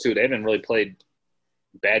 besides those two, they haven't really played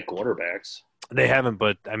bad quarterbacks. They haven't,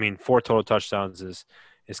 but, I mean, 4 total touchdowns is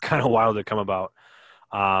kind of wild to come about.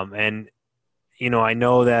 And, you know, I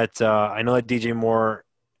know that DJ Moore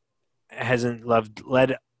hasn't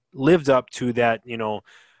lived up to that, you know,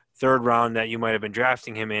 third round that you might have been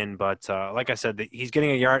drafting him in. But like I said, he's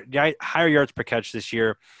getting higher yards per catch this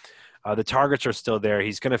year. The targets are still there.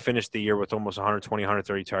 He's going to finish the year with almost 120,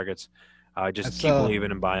 130 targets. Just keep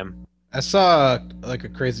believing and buy him. I saw like a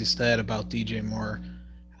crazy stat about DJ Moore.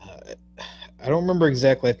 I don't remember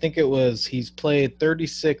exactly. I think it was he's played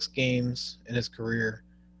 36 games in his career,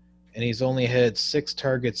 and he's only had 6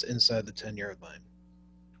 targets inside the 10-yard line.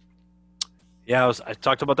 Yeah, I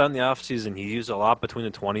talked about that in the offseason. He used a lot between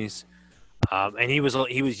the 20s. And he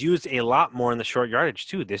was used a lot more in the short yardage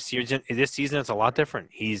too. This season it's a lot different.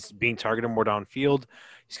 He's being targeted more downfield.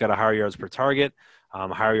 He's got a higher yards per target,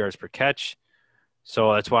 higher yards per catch.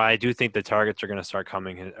 So that's why I do think the targets are going to start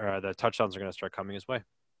coming, or the touchdowns are going to start coming his way.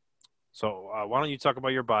 So why don't you talk about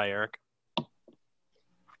your buy, Eric?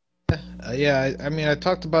 Yeah, I mean, I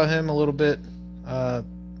talked about him a little bit, I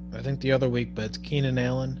think the other week, but it's Keenan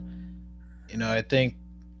Allen. You know, I think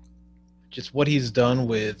just what he's done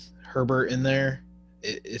with Herbert in there,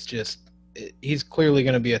 he's clearly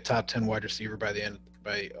going to be a top 10 wide receiver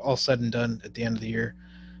by all said and done at the end of the year.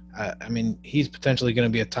 I mean, he's potentially going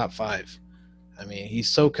to be a top 5. I mean, he's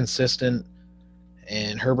so consistent,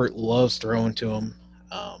 and Herbert loves throwing to him.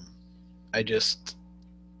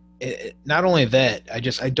 Not only that,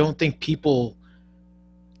 I don't think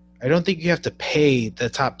you have to pay the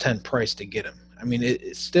top 10 price to get him. I mean,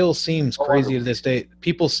 it still seems crazy to this day.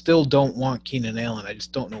 People still don't want Keenan Allen. I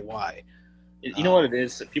just don't know why. You know what it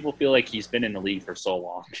is? People feel like he's been in the league for so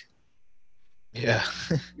long. Yeah.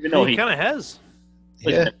 Even though he kind of has.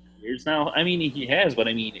 Yeah. Years now. I mean, he has, but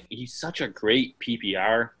I mean, he's such a great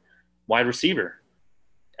PPR wide receiver.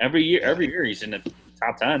 Every year he's in the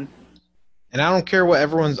top 10. And I don't care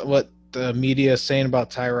what the media is saying about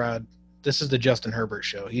Tyrod. This is the Justin Herbert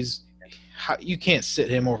show. You can't sit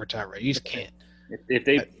him over Tyrod. You just can't.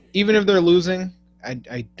 Even if they're losing,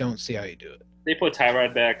 I don't see how you do it. They put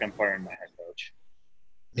Tyrod back, I'm firing my head coach.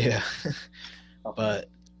 Yeah. But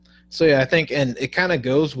so yeah, I think, and it kind of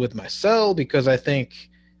goes with my sell, because I think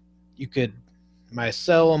my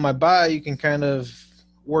sell and my buy, you can kind of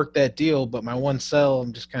work that deal. But my one sell,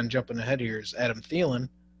 I'm just kind of jumping ahead here, is Adam Thielen.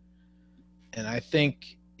 And I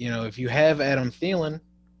think, you know, if you have Adam Thielen,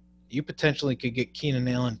 you potentially could get Keenan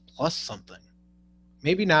Allen plus something.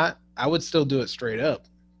 Maybe not. I would still do it straight up,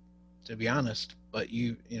 to be honest. But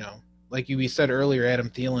you know, like we said earlier, Adam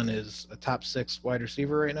Thielen is a top 6 wide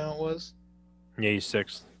receiver right now. It was. Yeah, he's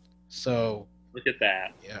 6th. So look at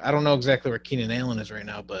that. Yeah, I don't know exactly where Keenan Allen is right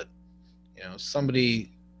now, but you know, somebody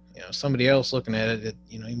else looking at it,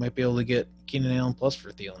 you know, you might be able to get Keenan Allen plus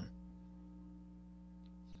for Thielen.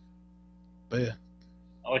 But yeah,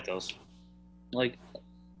 I like those. You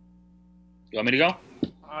want me to go?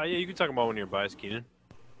 Yeah, you can talk about one of your buys, Keenan.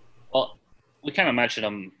 Well, we kind of mentioned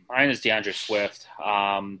him. Mine is DeAndre Swift.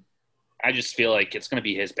 I just feel like it's going to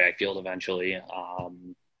be his backfield eventually.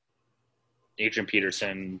 Adrian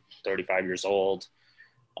Peterson, 35 years old.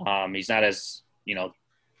 He's not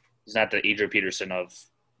the Adrian Peterson of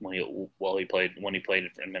when he played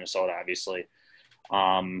in Minnesota, obviously.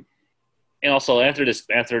 And also after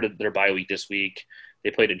their bye week this week,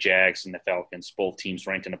 they played the Jags and the Falcons. Both teams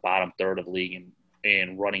ranked in the bottom third of the league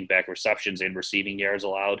in running back receptions and receiving yards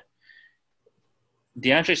allowed.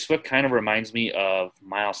 DeAndre Swift kind of reminds me of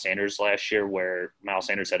Miles Sanders last year, where Miles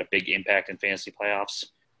Sanders had a big impact in fantasy playoffs.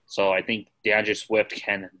 So I think DeAndre Swift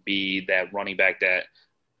can be that running back that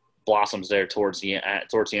blossoms there towards the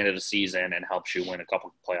end of the season and helps you win a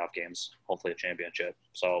couple playoff games, hopefully a championship.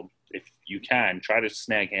 So if you can, try to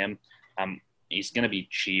snag him. He's going to be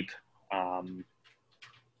cheap.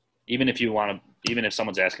 Even if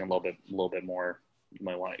someone's asking a little bit more, you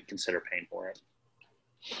might want to consider paying for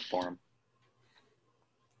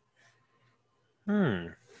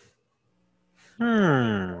him.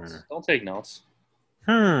 Don't take notes.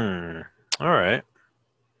 All right.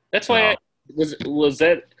 That's why was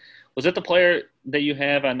that the player that you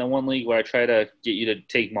have on the one league where I try to get you to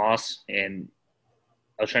take Moss, and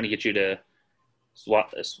I was trying to get you to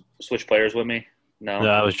switch players with me? No,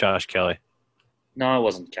 that was Josh Kelly. No, it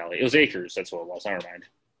wasn't Kelly. It was Akers. That's what it was. Never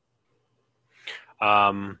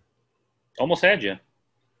mind. Almost had you.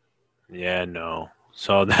 Yeah, no.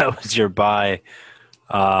 So that was your buy.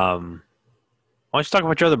 Why don't you talk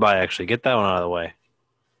about your other buy, actually? Get that one out of the way.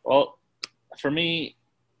 Well, for me,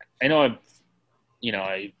 I know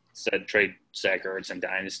I said trade Zach Ertz and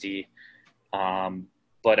Dynasty.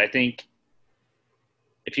 But I think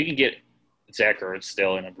if you can get Zach Ertz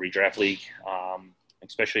still in a redraft league,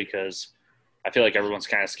 especially because I feel like everyone's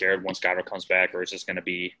kind of scared once Goddard comes back, or it's just going to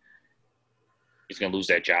be he's going to lose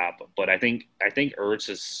that job. But I think Ertz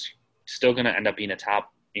is still going to end up being a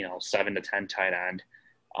top 7 to 10 tight end.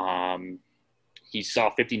 He saw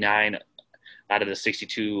 59 out of the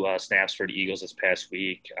 62 snaps for the Eagles this past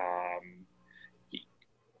week.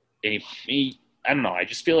 He I don't know. I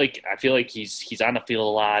feel like he's on the field a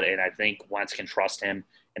lot, and I think Wentz can trust him.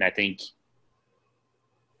 And I think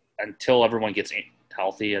until everyone gets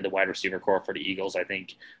healthy at the wide receiver core for the Eagles, I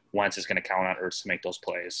think Wentz is going to count on Ertz to make those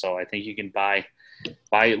plays. So I think you can buy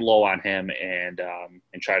low on him and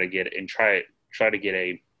try to get a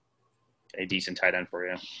decent tight end for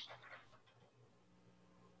you.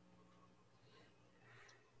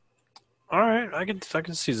 All right, I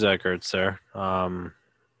can see Zach Ertz there.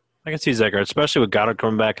 I can see Zach Ertz, especially with Goddard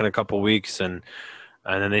coming back in a couple weeks, and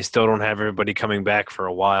then they still don't have everybody coming back for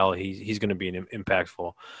a while. He's going to be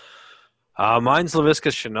impactful. Mine's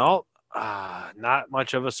Laviska Shenault. Not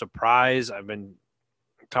much of a surprise. I've been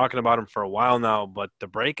talking about him for a while now, but the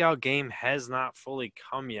breakout game has not fully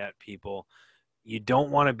come yet, people. You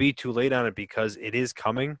don't want to be too late on it because it is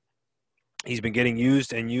coming. He's been getting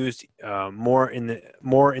used more in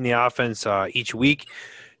the offense each week.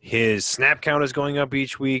 His snap count is going up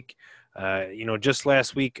each week. Just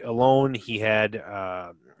last week alone, he had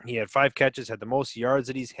 5 catches, had the most yards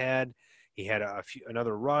that he's had. He had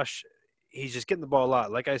another rush. He's just getting the ball a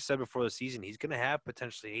lot. Like I said before the season, he's going to have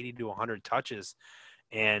potentially 80 to 100 touches,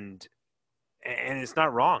 and it's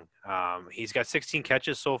not wrong. He's got 16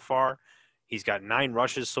 catches so far. He's got 9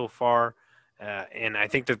 rushes so far. And I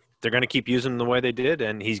think that they're going to keep using him the way they did,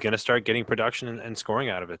 and he's going to start getting production and scoring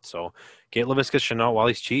out of it. So get Laviska Shenault while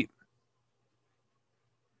he's cheap.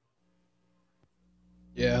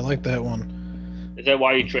 Yeah, I like that one. Is that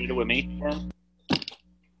why you traded with me for him?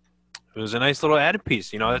 It was a nice little added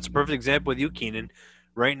piece. That's a perfect example with you, Keenan.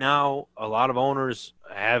 Right now, a lot of owners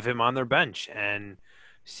have him on their bench, and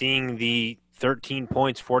seeing the 13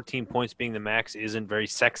 points, 14 points being the max isn't very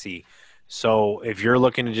sexy. So if you're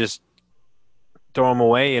looking to just throw him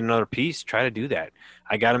away in another piece, try to do that.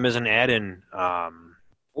 I got him as an add-in. What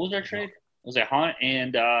was our trade? Was it Hunt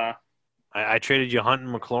and I traded you Hunt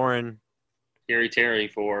and McLaurin. Terry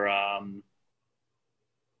for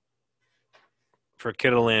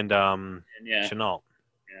Kittle and Shenault.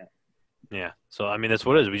 Yeah. So I mean, that's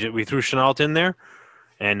what it is. We threw Shenault in there,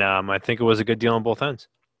 and I think it was a good deal on both ends.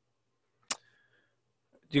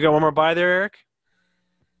 You got one more buy there, Eric?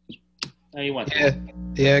 No, you want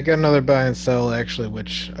yeah, I got another buy and sell actually,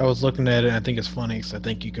 which I was looking at it and I think it's funny because I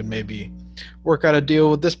think you could maybe work out a deal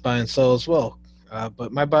with this buy and sell as well.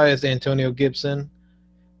 But my buy is Antonio Gibson.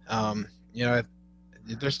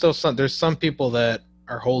 There's some people that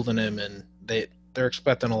are holding him and they're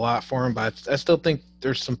expecting a lot for him, but I still think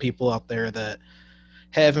there's some people out there that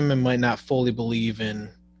have him and might not fully believe in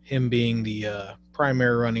him being the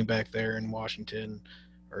primary running back there in Washington,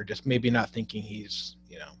 or just maybe not thinking he's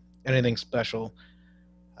anything special.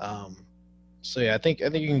 So yeah, I think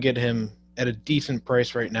you can get him at a decent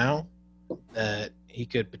price right now that he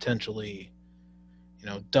could potentially,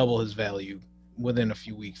 double his value within a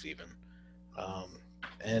few weeks even.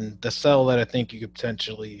 And the sell that I think you could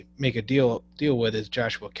potentially make a deal with is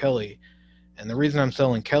Joshua Kelly. And the reason I'm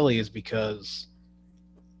selling Kelly is because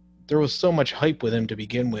there was so much hype with him to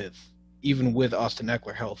begin with, even with Austin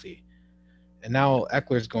Eckler healthy. And now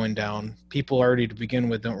Eckler's going down. People already to begin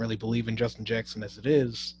with don't really believe in Justin Jackson as it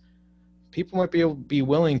is. People might be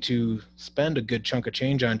willing to spend a good chunk of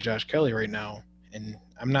change on Josh Kelly right now. And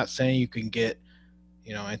I'm not saying you can get,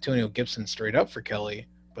 Antonio Gibson straight up for Kelly,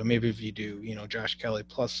 But maybe if you do, Josh Kelly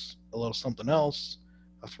plus a little something else,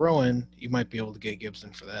 a throw-in, you might be able to get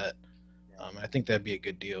Gibson for that. I think that'd be a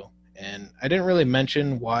good deal. And I didn't really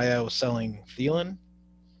mention why I was selling Thielen,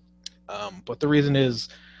 but the reason is,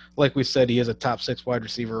 like we said, he is a top 6 wide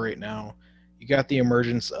receiver right now. You got the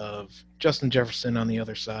emergence of Justin Jefferson on the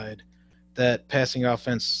other side. That passing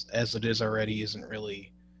offense, as it is already, isn't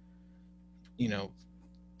really,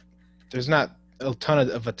 there's not a ton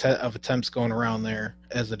of attempts going around there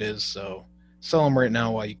as it is. So sell him right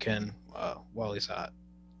now while you can, while he's hot.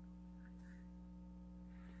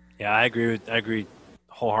 Yeah, I agree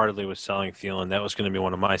wholeheartedly with selling Thielen. That was going to be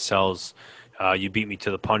one of my sells. You beat me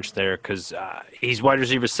to the punch there because he's wide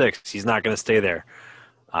receiver 6. He's not going to stay there.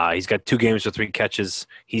 He's got 2 games with 3 catches.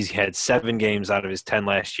 He's had 7 games out of his 10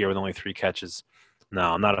 last year with only 3 catches.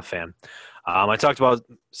 No, I'm not a fan. I talked about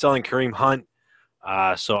selling Kareem Hunt,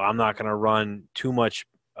 so I'm not going to run too much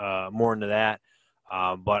more into that.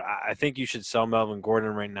 But I think you should sell Melvin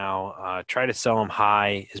Gordon right now. Try to sell him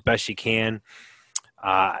high as best you can.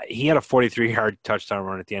 He had a 43-yard touchdown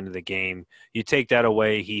run at the end of the game. You take that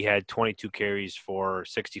away, he had 22 carries for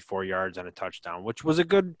 64 yards and a touchdown, which was a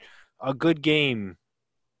good game.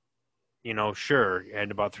 Sure,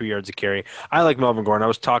 and about 3 yards a carry. I like Melvin Gordon. I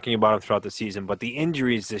was talking about him throughout the season, but the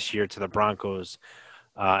injuries this year to the Broncos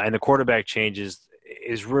and the quarterback changes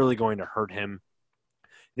is really going to hurt him.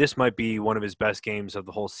 This might be one of his best games of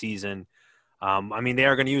the whole season. They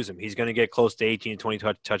are going to use him. He's going to get close to 18 to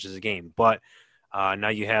 20 touches a game, but now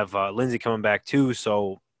you have Lindsey coming back too,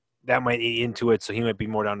 so that might eat into it. So he might be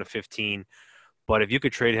more down to 15. But if you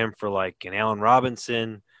could trade him for like an Allen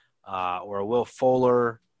Robinson or a Will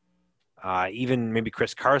Fuller, even maybe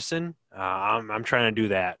Chris Carson, I'm trying to do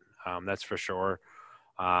that. That's for sure.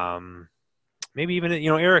 Maybe even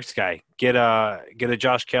Eric's guy, get a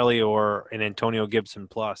Josh Kelly or an Antonio Gibson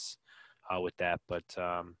plus with that. But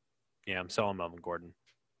I'm selling Melvin Gordon.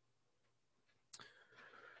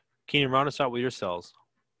 Keenan, round us out with your sells.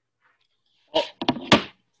 Well,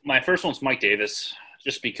 my first one's Mike Davis,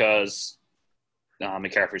 just because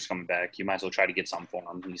McCaffrey's coming back. You might as well try to get something for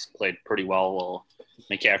him. He's played pretty well while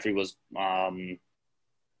McCaffrey was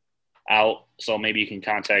out. So maybe you can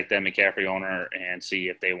contact that McCaffrey owner and see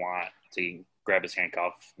if they want to grab his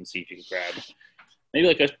handcuff and see if you can grab maybe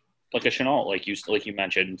like a Chenault, like you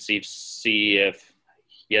mentioned, see if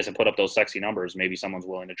he hasn't put up those sexy numbers. Maybe someone's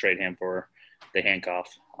willing to trade him for the handcuff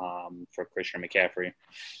for Christian McCaffrey.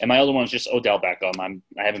 And my other one's just Odell Beckham.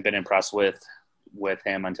 I haven't been impressed with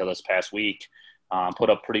him until this past week. Put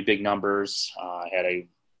up pretty big numbers. Had a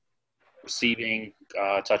receiving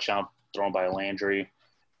touchdown thrown by Landry,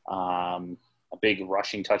 a big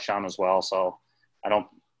rushing touchdown as well. So I don't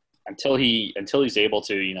until he's able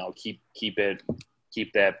to keep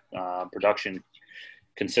that production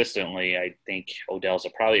consistently. I think Odell's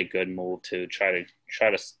probably a good move to try to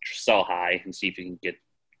sell high and see if you can get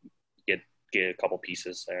a couple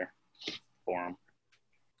pieces there for him.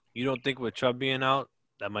 You don't think with Chubb being out,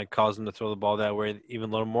 that might cause him to throw the ball that way even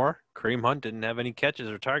a little more? Kareem Hunt didn't have any catches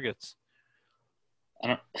or targets.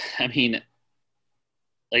 Like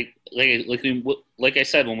I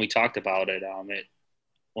said when we talked about it,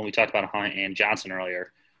 when we talked about Hunt and Johnson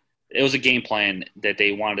earlier, it was a game plan that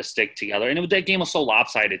they wanted to stick together, and that game was so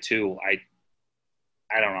lopsided too. I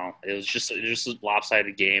don't know. It was just a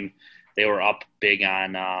lopsided game. They were up big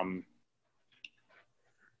on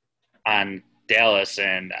Dallas,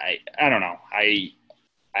 and I don't know. I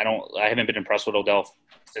haven't been impressed with Odell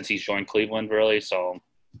since he's joined Cleveland, really. So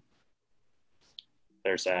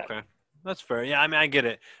there's that. Okay, that's fair. Yeah, I get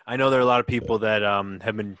it. I know there are a lot of people that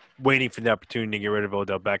have been waiting for the opportunity to get rid of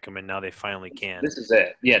Odell Beckham, and now they finally can. This is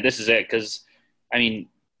it. Yeah, this is it. Because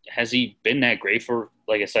has he been that great for?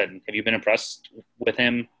 Like I said, have you been impressed with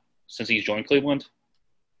him since he's joined Cleveland?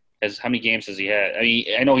 How many games has he had?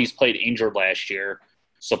 I know he's played injured last year,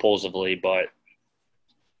 supposedly, but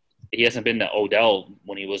he hasn't been the Odell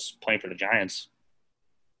when he was playing for the Giants.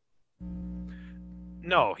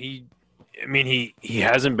 No, he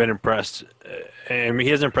hasn't been impressed. He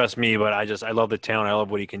hasn't impressed me, but I love the talent. I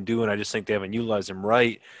love what he can do, and I just think they haven't utilized him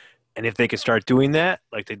right. And if they could start doing that,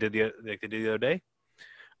 like they did the other day,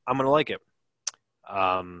 I'm gonna like it.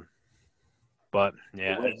 But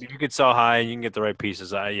yeah, if you could sell high and you can get the right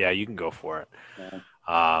pieces, you can go for it.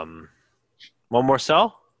 Yeah. One more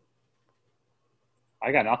sell?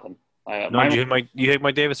 I got nothing. You hit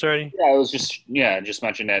Mike Davis already? Yeah, I was just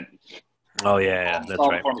mentioned that. Oh yeah, that's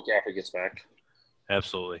right. Before McCaffrey gets back.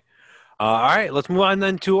 Absolutely. All right, let's move on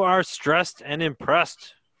then to our stressed and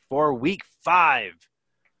impressed for Week 5.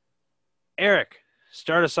 Eric,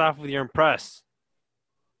 start us off with your impressed.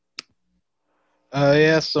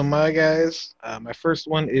 Yeah, so my guys, my first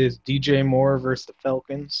one is DJ Moore versus the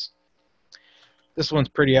Falcons. This one's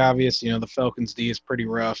pretty obvious. The Falcons' D is pretty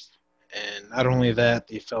rough. And not only that,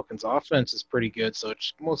 the Falcons' offense is pretty good, so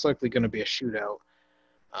it's most likely going to be a shootout.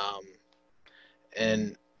 Um,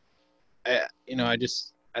 and I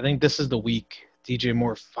think this is the week DJ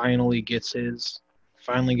Moore finally gets in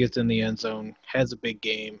the end zone, has a big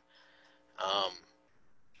game. Um,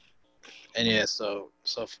 and yeah, so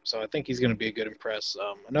I think he's going to be a good impress.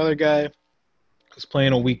 Another guy who's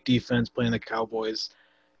playing a weak defense, playing the Cowboys,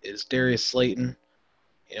 is Darius Slayton.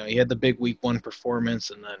 He had the big week one performance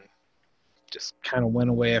and then just kind of went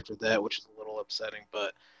away after that, which is a little upsetting.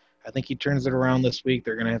 But I think he turns it around this week.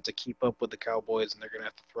 They're going to have to keep up with the Cowboys, and they're going to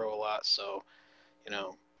have to throw a lot. So,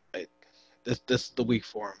 this is the week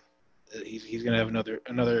for him. He's going to have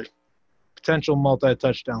another potential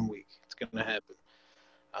multi-touchdown week. It's going to happen.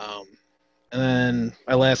 And then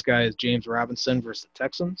my last guy is James Robinson versus the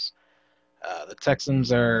Texans. The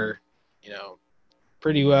Texans are,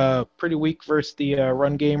 pretty weak versus the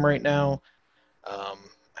run game right now. I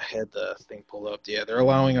had the thing pulled up. Yeah, they're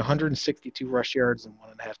allowing 162 rush yards and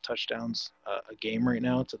 1.5 touchdowns a game right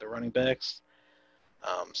now to the running backs.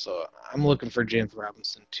 So I'm looking for James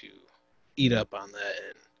Robinson to eat up on that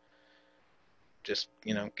and just,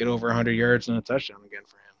 get over 100 yards and a touchdown again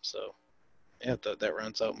for him. So, yeah, that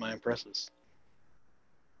rounds out my impressions.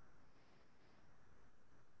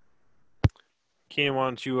 Keenan, why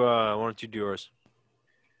don't you do yours?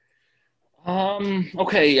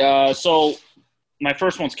 Okay. So my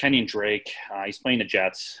first one's Kenyon Drake. He's playing the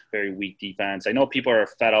Jets, very weak defense. I know people are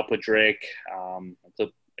fed up with Drake. I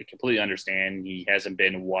completely understand. He hasn't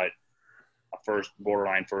been what a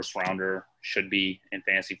borderline first rounder should be in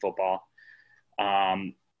fantasy football.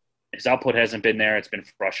 His output hasn't been there. It's been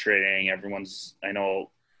frustrating. I've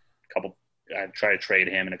tried to trade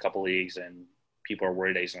him in a couple leagues, and people are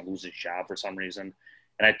worried that he's going to lose his job for some reason.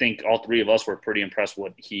 And I think all three of us were pretty impressed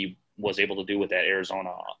with what he was able to do with that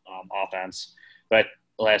Arizona offense, but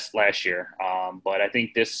last year. But I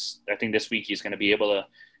think this week he's going to be able to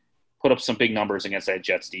put up some big numbers against that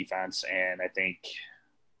Jets defense. And I think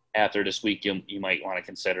after this week, you might want to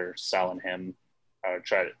consider selling him, or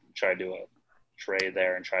try to do a trade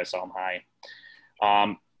there and try to sell him high.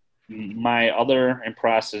 My other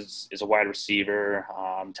impress is a wide receiver,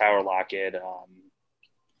 Tyler Lockett,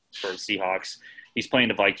 for the Seahawks. He's playing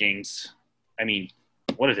the Vikings. I mean,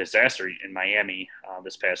 what a disaster in Miami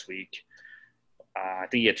this past week. I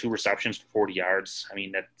think he had 2 receptions for 40 yards. I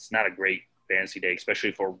mean, that's not a great fantasy day,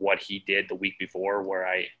 especially for what he did the week before,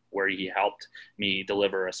 where he helped me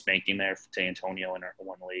deliver a spanking there to Antonio in our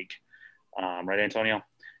one league. Right, Antonio?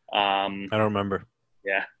 I don't remember.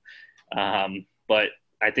 Yeah. But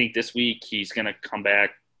I think this week he's going to come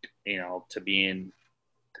back, to being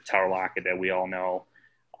the Tyler Lockett that we all know.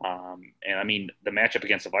 And I mean, the matchup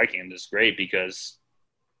against the Vikings is great because,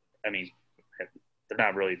 I mean, they're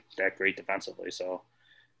not really that great defensively. So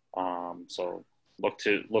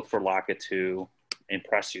look for Lockett to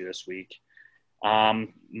impress you this week.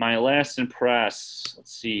 My last impress,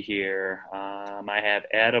 let's see here. I have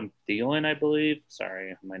Adam Thielen, I believe.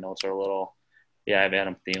 Sorry, my notes are a little. Yeah, I have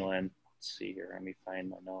Adam Thielen. Let's see here. Let me find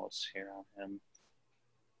my notes here on him.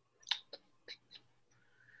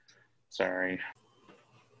 Sorry.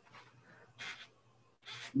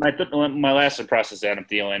 My last impress is Adam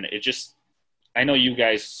Thielen. I know you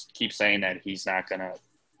guys keep saying that he's gonna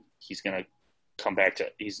come back to,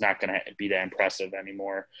 he's not gonna be that impressive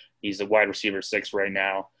anymore. He's a wide receiver 6 right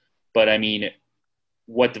now. But I mean,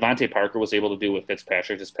 what Devontae Parker was able to do with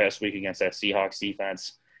Fitzpatrick this past week against that Seahawks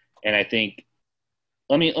defense, and I think,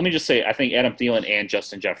 let me just say, I think Adam Thielen and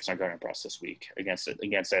Justin Jefferson are going to impress this week against that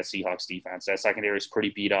Seahawks defense. That secondary is pretty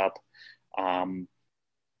beat up. I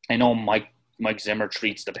know Mike Zimmer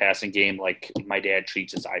treats the passing game like my dad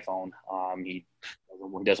treats his iPhone. He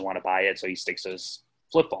doesn't want to buy it, so he sticks to his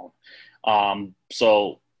flip phone.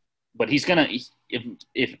 But he's gonna,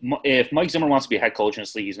 if Mike Zimmer wants to be a head coach in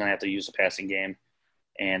this league, he's gonna have to use the passing game.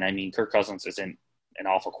 And I mean, Kirk Cousins isn't an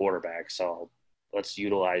awful quarterback, so let's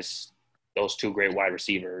utilize those 2 great wide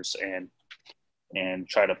receivers and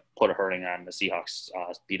try to put a hurting on the Seahawks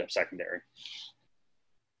beat up secondary.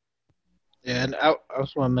 Yeah, and I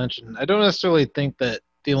also want to mention, I don't necessarily think that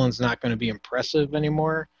Thielen's not going to be impressive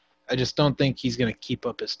anymore. I just don't think he's going to keep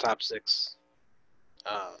up his top 6.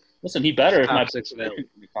 Listen, he better if top my 6 available.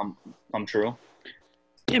 come true.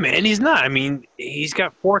 Yeah, man, he's not. I mean, he's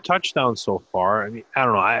got 4 touchdowns so far. I mean, I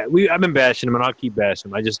don't know. I've been bashing him, and I'll keep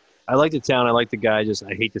bashing him. I like the talent. I like the guy.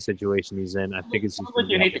 I hate the situation he's in. I think it's. Sounds like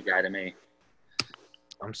you hate the guy to me.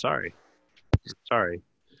 I'm sorry.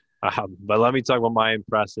 But let me talk about my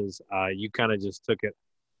impresses. You kind of just took it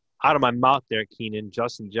out of my mouth there, Keenan.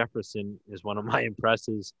 Justin Jefferson is one of my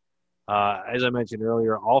impresses. As I mentioned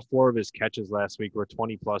earlier, all 4 of his catches last week were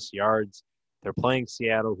 20-plus yards. They're playing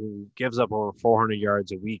Seattle, who gives up over 400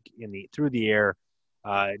 yards a week through the air.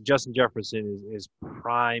 Justin Jefferson is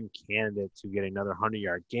prime candidate to get another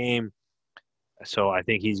 100-yard game, so I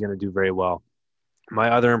think he's going to do very well.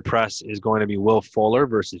 My other impress is going to be Will Fuller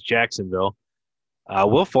versus Jacksonville.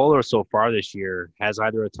 Will Fuller so far this year has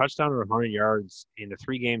either a touchdown or 100 yards in the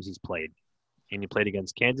 3 games he's played, and he played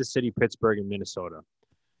against Kansas City, Pittsburgh, and Minnesota.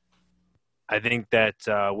 I think that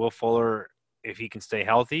Will Fuller, if he can stay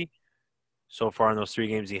healthy, so far in those 3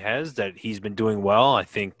 games he has, that he's been doing well. I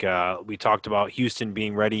think we talked about Houston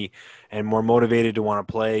being ready and more motivated to want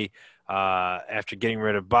to play after getting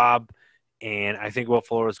rid of Bob, and I think Will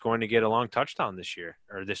Fuller is going to get a long touchdown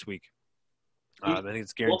this week. I think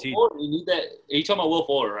it's guaranteed. Will Fuller, you need that. You're talking about Will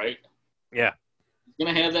Fuller, right? Yeah. He's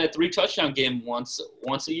going to have that 3 touchdown game once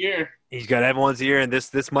a year. He's got to have once a year, and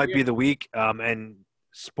this might be the week. And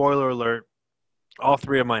spoiler alert, all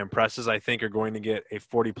 3 of my impresses, I think, are going to get a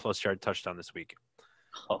 40-plus yard touchdown this week.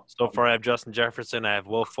 So far, I have Justin Jefferson. I have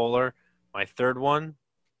Will Fuller. My third one,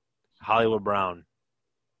 Hollywood Brown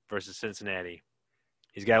versus Cincinnati.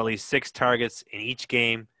 He's got at least 6 targets in each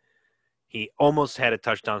game. He almost had a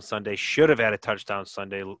touchdown Sunday, should have had a touchdown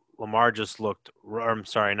Sunday. Lamar just looked – I'm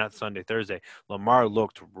sorry, not Sunday, Thursday. Lamar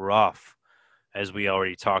looked rough, as we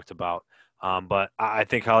already talked about. But I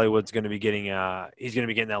think Hollywood's going to be getting he's going to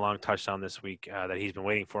be getting that long touchdown this week that he's been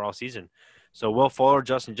waiting for all season. So Will Fuller,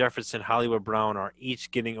 Justin Jefferson, Hollywood Brown are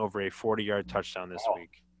each getting over a 40-yard touchdown this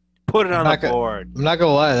week. Put it on the board. I'm not going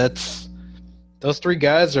to lie. Those 3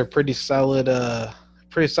 guys are pretty solid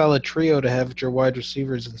trio to have your wide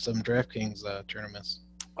receivers in some DraftKings tournaments.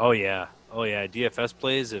 Oh, yeah. DFS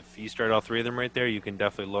plays, if you start all 3 of them right there, you can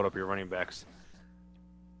definitely load up your running backs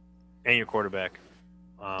and your quarterback.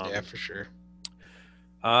 Yeah, for sure.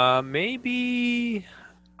 Maybe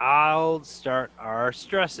I'll start our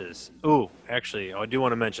stresses. Ooh, actually, I do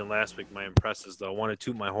want to mention last week my impresses, though. I want to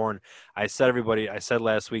toot my horn. I said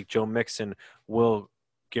last week Joe Mixon will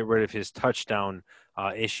get rid of his touchdown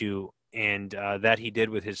issue, and that he did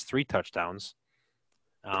with his 3 touchdowns.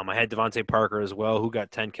 I had Devontae Parker as well, who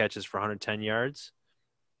got 10 catches for 110 yards,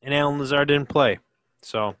 and Allen Lazard didn't play.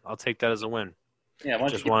 So I'll take that as a win. Yeah, why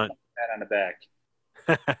don't you get that on the back?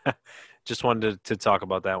 Just wanted to talk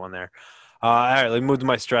about that one there. All right, let me move to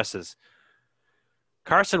my stresses.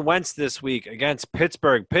 Carson Wentz this week against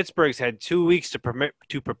Pittsburgh. Pittsburgh's had 2 weeks to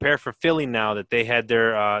prepare for Philly now that they had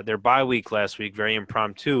their bye week last week, very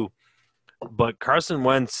impromptu. But Carson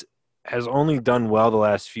Wentz has only done well the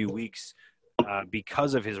last few weeks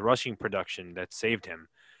because of his rushing production that saved him.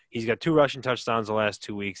 He's got 2 rushing touchdowns the last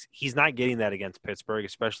 2 weeks. He's not getting that against Pittsburgh,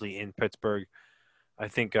 especially in Pittsburgh. I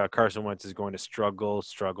think Carson Wentz is going to struggle.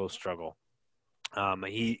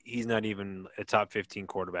 He's not even a top 15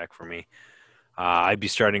 quarterback for me. I'd be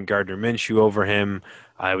starting Gardner Minshew over him.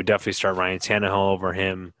 I would definitely start Ryan Tannehill over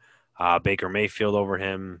him. Baker Mayfield over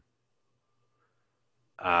him.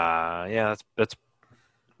 That's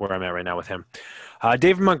where I'm at right now with him.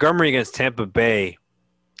 David Montgomery against Tampa Bay.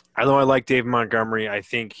 Although I like David Montgomery, I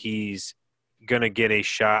think he's going to get a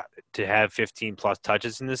shot to have 15-plus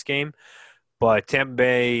touches in this game. But Tampa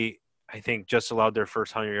Bay, I think, just allowed their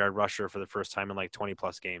first 100-yard rusher for the first time in like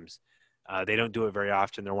 20-plus games. They don't do it very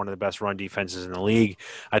often. They're one of the best run defenses in the league.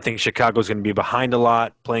 I think Chicago's going to be behind a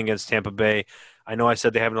lot playing against Tampa Bay. I know I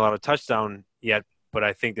said they haven't allowed a touchdown yet, but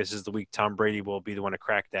I think this is the week Tom Brady will be the one to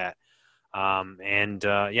crack that.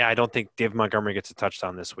 I don't think David Montgomery gets a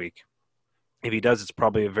touchdown this week. If he does, it's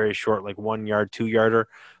probably a very short, like 1 yard, 2-yarder,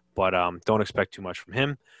 but don't expect too much from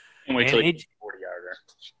him. Can't wait till he gets a 40-yarder.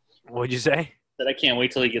 What'd you say? I can't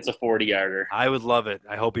wait till he gets a 40-yarder. I would love it.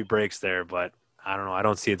 I hope he breaks there, but I don't know. I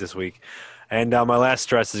don't see it this week. And my last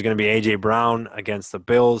stress is going to be A.J. Brown against the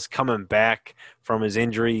Bills, coming back from his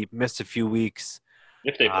injury, missed a few weeks.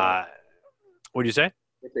 If they play. What'd you say?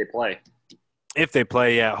 If they play. If they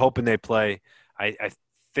play, yeah, hoping they play. I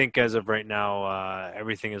think as of right now,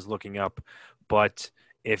 everything is looking up. But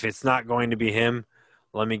if it's not going to be him,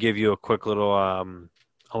 let me give you a quick little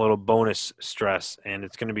bonus stress, and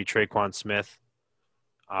it's going to be Traquan Smith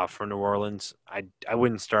for New Orleans. I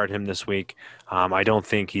wouldn't start him this week. I don't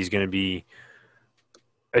think he's going to be,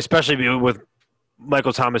 especially with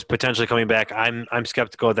Michael Thomas potentially coming back. I'm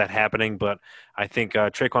skeptical of that happening, but I think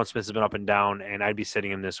Traquan Smith has been up and down, and I'd be sitting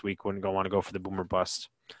him this week. Wouldn't want to go for the boomer bust.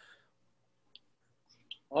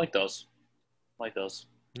 I like those.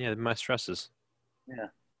 Yeah, my stresses. Yeah,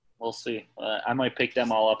 we'll see. I might pick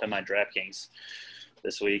them all up in my DraftKings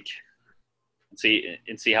this week.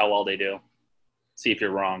 and see how well they do. See if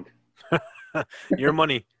you're wrong. Your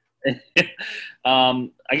money. I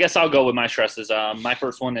guess I'll go with my stresses. My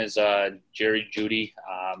first one is Jerry Jeudy.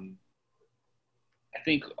 I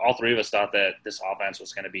think all three of us thought that this offense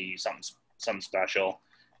was going to be something special.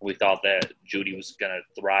 We thought that Jeudy was going to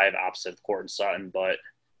thrive opposite Courtland Sutton, but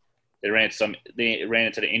they ran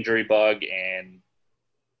into the injury bug, and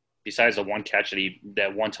besides the one catch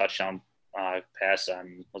that one touchdown pass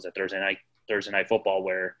on was it Thursday night football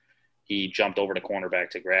where he jumped over the cornerback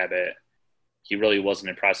to grab it, he really wasn't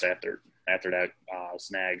impressed after that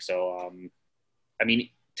snag. So I mean,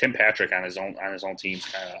 Tim Patrick on his own team's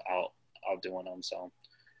kind of outdoing them. So,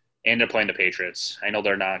 and they're playing the Patriots. I know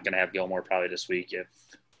they're not going to have Gilmore probably this week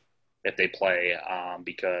if they play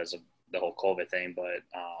because of the whole COVID thing, but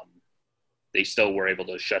they still were able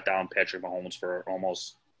to shut down Patrick Mahomes for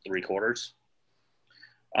almost 3 quarters.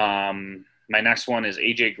 My next one is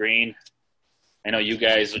AJ Green. I know you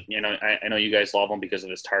guys, I know you guys love him because of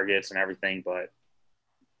his targets and everything, but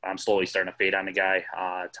I'm slowly starting to fade on the guy.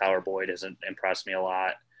 Tyler Boyd hasn't impressed me a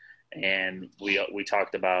lot. And we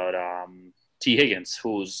talked about T. Higgins,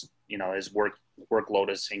 who's, his workload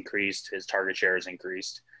has increased, his target share has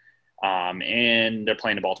increased. And they're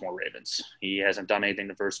playing the Baltimore Ravens. He hasn't done anything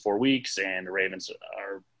the first 4 weeks, and the Ravens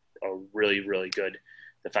are a really, really good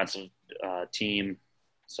defensive team.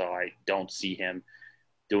 So I don't see him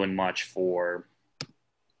doing much for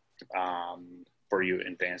you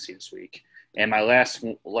in fantasy this week. And my last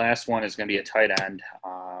one is going to be a tight end.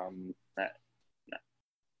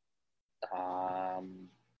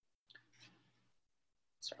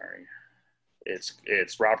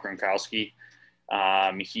 It's Rob Gronkowski.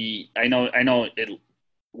 I know it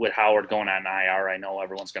with Howard going on IR. I know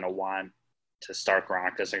everyone's going to want to start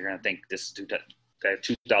Gronk because they're going to think that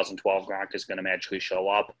 2012 Gronk is going to magically show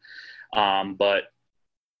up. But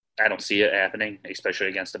I don't see it happening, especially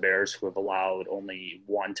against the Bears, who have allowed only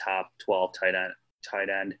one top 12 tight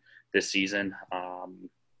end this season.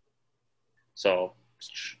 So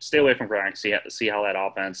stay away from Gronk. See how that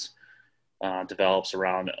offense develops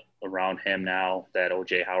around him now that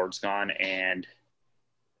OJ Howard's gone, and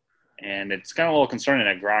it's kind of a little concerning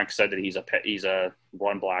that Gronk said that he's a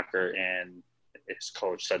run blocker, and his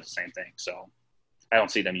coach said the same thing. So I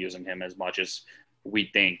don't see them using him as much as we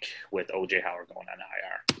think with OJ Howard going on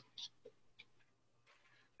IR.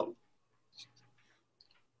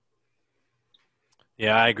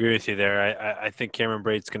 Yeah, I agree with you there. I think Cameron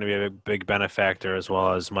Brate's going to be a big benefactor, as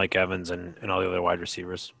well as Mike Evans and all the other wide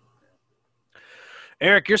receivers.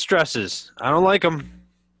 Eric, your stresses. I don't like them.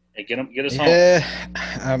 Hey, get us home.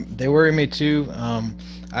 Yeah, they worry me too. I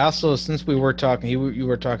also, since we were talking, you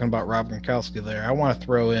were talking about Rob Gronkowski there, I want to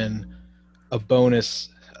throw in a bonus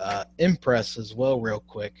impress as well real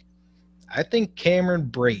quick. I think Cameron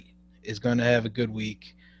Brate is going to have a good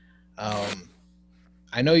week.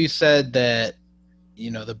 I know you said that,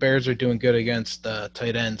 the Bears are doing good against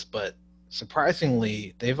tight ends, but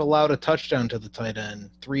surprisingly, they've allowed a touchdown to the tight end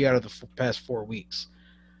 3 out of the past 4 weeks.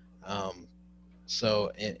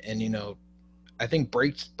 So I think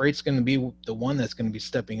Brate's going to be the one that's going to be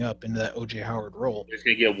stepping up into that OJ Howard role. He's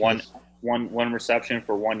going to get one reception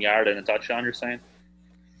for 1 yard and a touchdown, you're saying?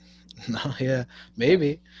 No, yeah,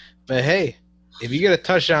 maybe. But hey, if you get a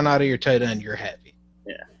touchdown out of your tight end, you're happy.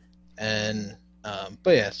 Yeah. And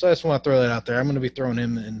but yeah, so I just want to throw that out there. I'm going to be throwing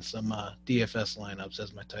him in some DFS lineups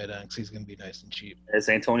as my tight end because he's going to be nice and cheap. As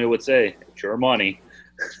Antonio would say, it's your money.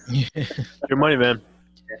 Your money, man.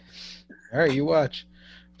 Yeah. All right, you watch.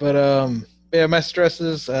 But yeah, my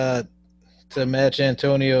stresses to match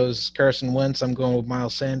Antonio's Carson Wentz, I'm going with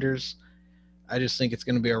Miles Sanders. I just think it's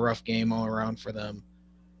going to be a rough game all around for them.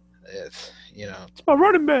 It's my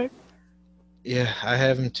running back. Yeah, I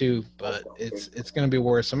have him too, but it's going to be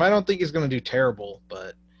worse. I don't think he's going to do terrible,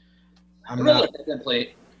 but I'm not.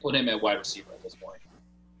 Put him at wide receiver at this point.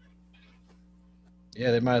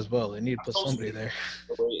 Yeah, they might as well. They need to put somebody there.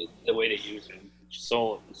 The way they use him, it's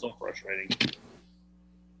so frustrating.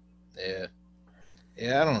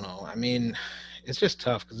 Yeah, I don't know. I mean, it's just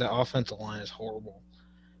tough because that offensive line is horrible.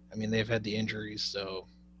 I mean, they've had the injuries, so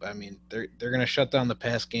I mean, they're going to shut down the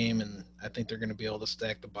pass game, and I think they're going to be able to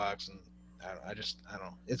stack the box. And I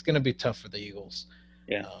don't. It's going to be tough for the Eagles.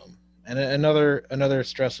 Yeah. And another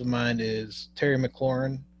stress of mine is Terry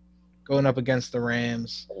McLaurin going up against the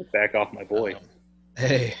Rams. Back off, my boy.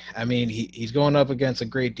 Hey, I mean, he's going up against a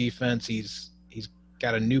great defense. He's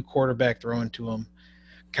got a new quarterback throwing to him,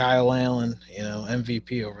 Kyle Allen,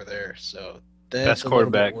 MVP over there. So that's best a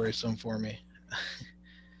quarterback. little bit worrisome for me.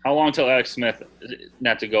 How long till Alex Smith?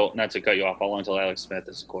 Not to cut you off. How long till Alex Smith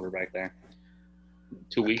is the quarterback there?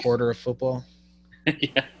 2 weeks. Quarter of football.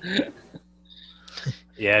 Yeah.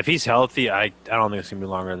 Yeah, if he's healthy, I don't think it's gonna be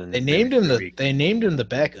longer than They named him 3 weeks. the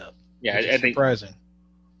backup. Yeah, which is I think. surprising.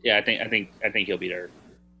 Yeah, I think he'll be there,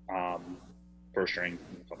 first string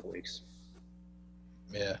in a couple weeks.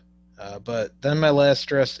 Yeah. But then my last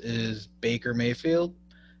stress is Baker Mayfield.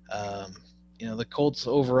 The Colts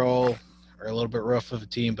overall are a little bit rough of a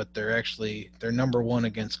team, but they're number one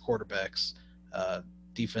against quarterbacks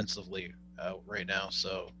defensively right now.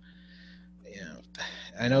 So,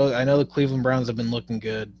 I know the Cleveland Browns have been looking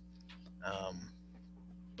good.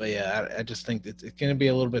 But yeah, I just think it's going to be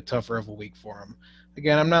a little bit tougher of a week for him.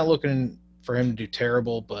 Again, I'm not looking for him to do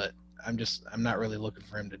terrible, but I'm not really looking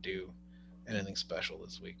for him to do anything special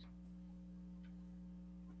this week.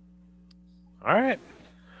 All right.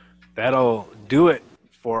 That'll do it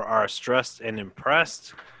for our stressed and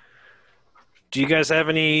impressed. Do you guys have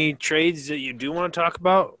any trades that you do want to talk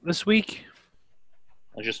about this week?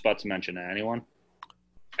 I was just about to mention that. Anyone?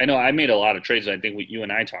 I know I made a lot of trades. I think you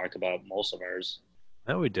and I talked about most of ours.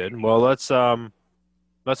 No, we did. Well, let's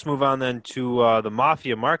move on then to the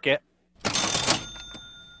Mafia market.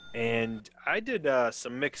 And I did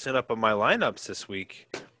some mixing up of my lineups this week,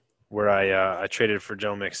 where I traded for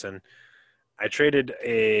Joe Mixon. I traded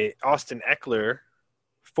a Austin Eckler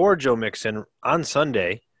for Joe Mixon on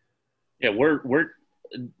Sunday. Yeah,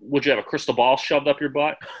 would you have a crystal ball shoved up your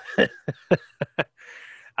butt?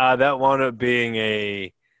 That wound up being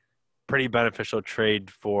a pretty beneficial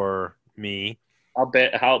trade for me.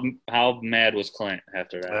 How mad was Clint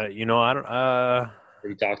after that? I don't. Did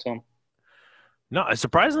you talk to him? No,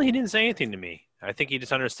 surprisingly, he didn't say anything to me. I think he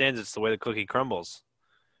just understands it's the way the cookie crumbles.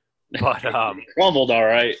 But It crumbled, all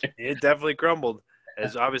right. It definitely crumbled.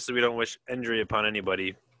 As obviously, we don't wish injury upon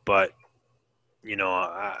anybody, but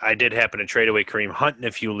I did happen to trade away Kareem Hunt in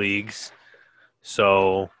a few leagues,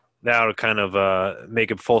 so that'll kind of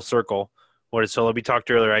make it full circle. So we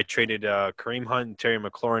talked earlier. I traded Kareem Hunt and Terry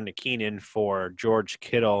McLaurin to Keenan for George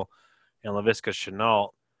Kittle and Laviska Shenault,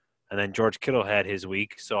 and then George Kittle had his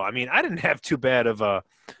week. So I mean, I didn't have too bad of a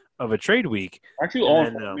trade week. Aren't you 0-4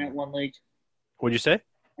 in that one league? What'd you say?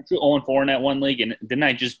 Aren't you 0-4 in that one league? And didn't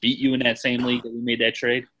I just beat you in that same league that we made that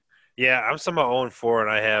trade? Yeah, I'm somehow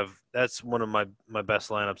 0-4, and that's one of my best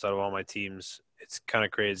lineups out of all my teams. It's kind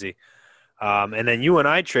of crazy. And then you and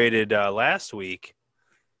I traded last week.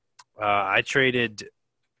 You traded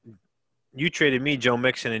me Joe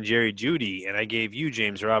Mixon and Jerry Jeudy, and I gave you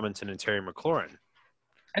James Robinson and Terry McLaurin.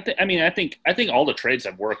 I think all the trades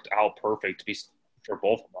have worked out perfect for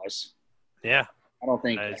both of us. Yeah, I don't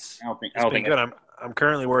think good. I'm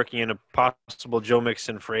currently working in a possible Joe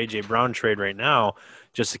Mixon for AJ Brown trade right now,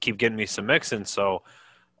 just to keep getting me some Mixon. So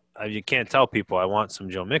you can't tell people I want some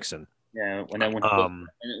Joe Mixon. Yeah,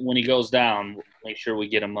 when he goes down, make sure we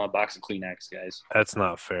get him a box of Kleenex, guys. That's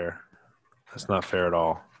not fair. That's not fair at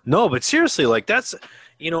all. No, but seriously,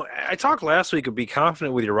 I talked last week of be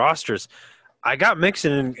confident with your rosters. I got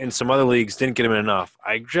Mixon in some other leagues, didn't get him enough.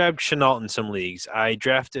 I grabbed Shenault in some leagues. I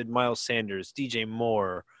drafted Miles Sanders, DJ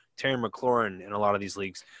Moore, Terry McLaurin in a lot of these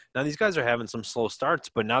leagues. Now these guys are having some slow starts,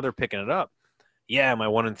 but now they're picking it up. Yeah, am I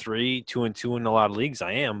 1-3, 2-2 in a lot of leagues?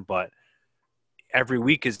 I am, but every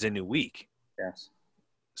week is a new week. Yes.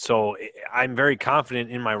 So I'm very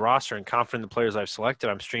confident in my roster and confident in the players I've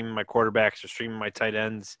selected. I'm streaming my quarterbacks or streaming my tight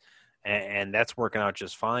ends, and that's working out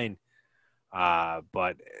just fine.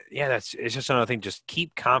 But yeah, it's just another thing. Just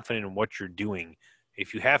keep confident in what you're doing.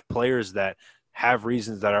 If you have players that have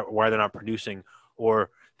reasons why they're not producing,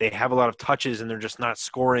 or they have a lot of touches and they're just not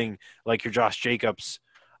scoring, like your Josh Jacobs,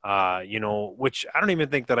 which I don't even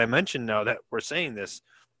think that I mentioned now that we're saying this.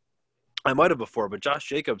 I might have before, but Josh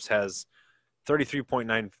Jacobs has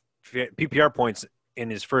 33.9 PPR points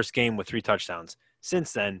in his first game with 3 touchdowns.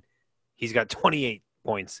 Since then, he's got 28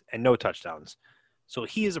 points and no touchdowns. So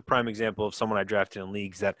he is a prime example of someone I drafted in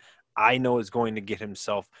leagues that I know is going to get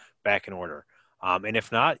himself back in order. And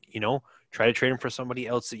if not, try to trade him for somebody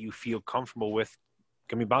else that you feel comfortable with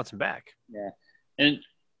can be bouncing back. Yeah.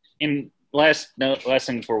 And last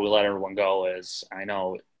thing before we let everyone go is I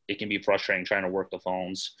know it can be frustrating trying to work the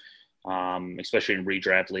phones, especially in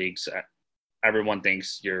redraft leagues. Everyone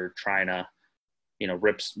thinks you're trying to,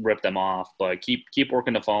 rip them off, but keep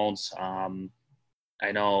working the phones.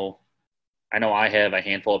 I know I have a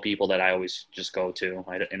handful of people that I always just go to,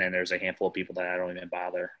 and then there's a handful of people that I don't even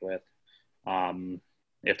bother with.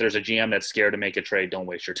 If there's a GM that's scared to make a trade, don't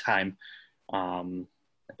waste your time.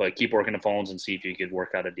 But keep working the phones and see if you could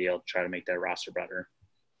work out a deal. Try to make that roster better.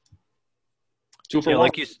 2 for 1.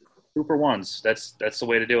 Like 2 for 1s. That's the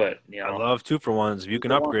way to do it. I love 2 for 1s. If you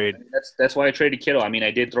can upgrade. That's why I traded Kittle. I mean,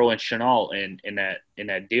 I did throw in Shenault in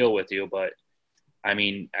that deal with you, but I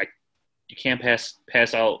mean, you can't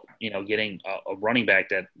pass out, getting a running back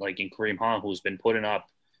that like in Kareem Hunt, who's been putting up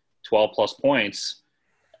 12 plus points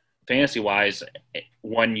fantasy wise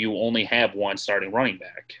when you only have one starting running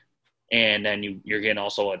back, and then you're getting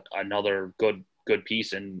also another good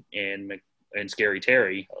piece in Scary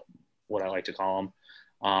Terry, what I like to call him.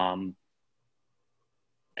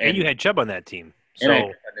 And you had Chubb on that team. So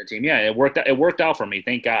the team, yeah, it worked out for me.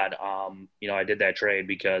 Thank God. I did that trade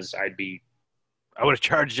because I would have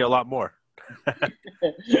charged you a lot more.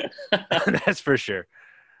 That's for sure.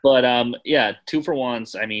 But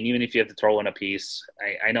 2-for-1s. I mean, even if you have to throw in a piece,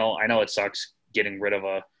 I know it sucks getting rid of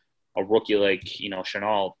a rookie like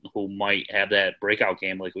Chenault, who might have that breakout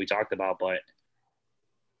game like we talked about. But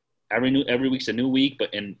every week's a new week.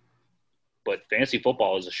 But fantasy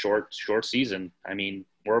football is a short season. I mean,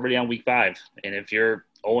 we're already on week 5, and if you're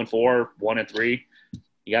 0-4, 1-3,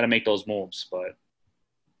 you got to make those moves. But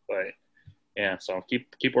yeah, so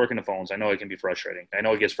keep working the phones. I know it can be frustrating. I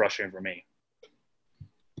know it gets frustrating for me.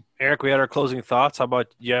 Eric, we had our closing thoughts. How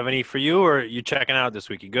about, you have any for you, or are you checking out this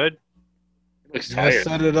week? You good? Looks tired. I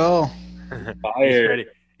said it all. He's ready.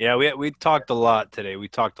 Yeah, we talked a lot today.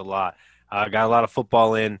 Got a lot of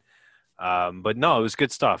football in. But no, it was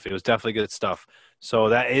good stuff. It was definitely good stuff. So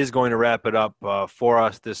that is going to wrap it up for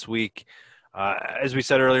us this week. As we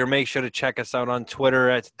said earlier, make sure to check us out on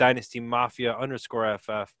Twitter at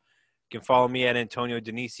DynastyMafia_FF. You can follow me at Antonio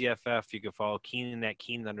Denisi FF. You can follow Keenan at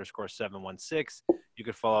Keenan_716. You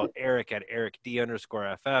can follow Eric at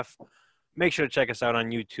EricD_FF. Make sure to check us out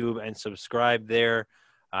on YouTube and subscribe there.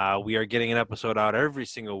 We are getting an episode out every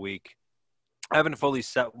single week. I haven't fully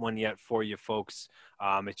set one yet for you folks.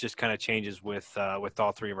 It just kind of changes with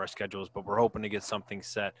all 3 of our schedules, but we're hoping to get something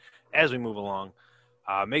set as we move along.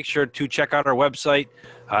 Make sure to check out our website,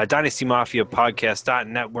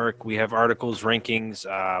 dynastymafiapodcast.network. We have articles, rankings.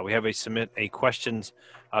 We have a submit a questions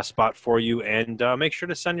spot for you, and make sure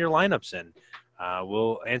to send your lineups in.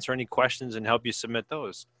 We'll answer any questions and help you submit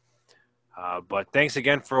those. But thanks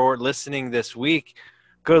again for listening this week.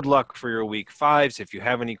 Good luck for your week 5s. If you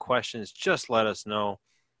have any questions, just let us know.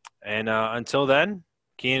 And until then,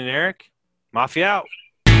 Keenan and Eric, Mafia out.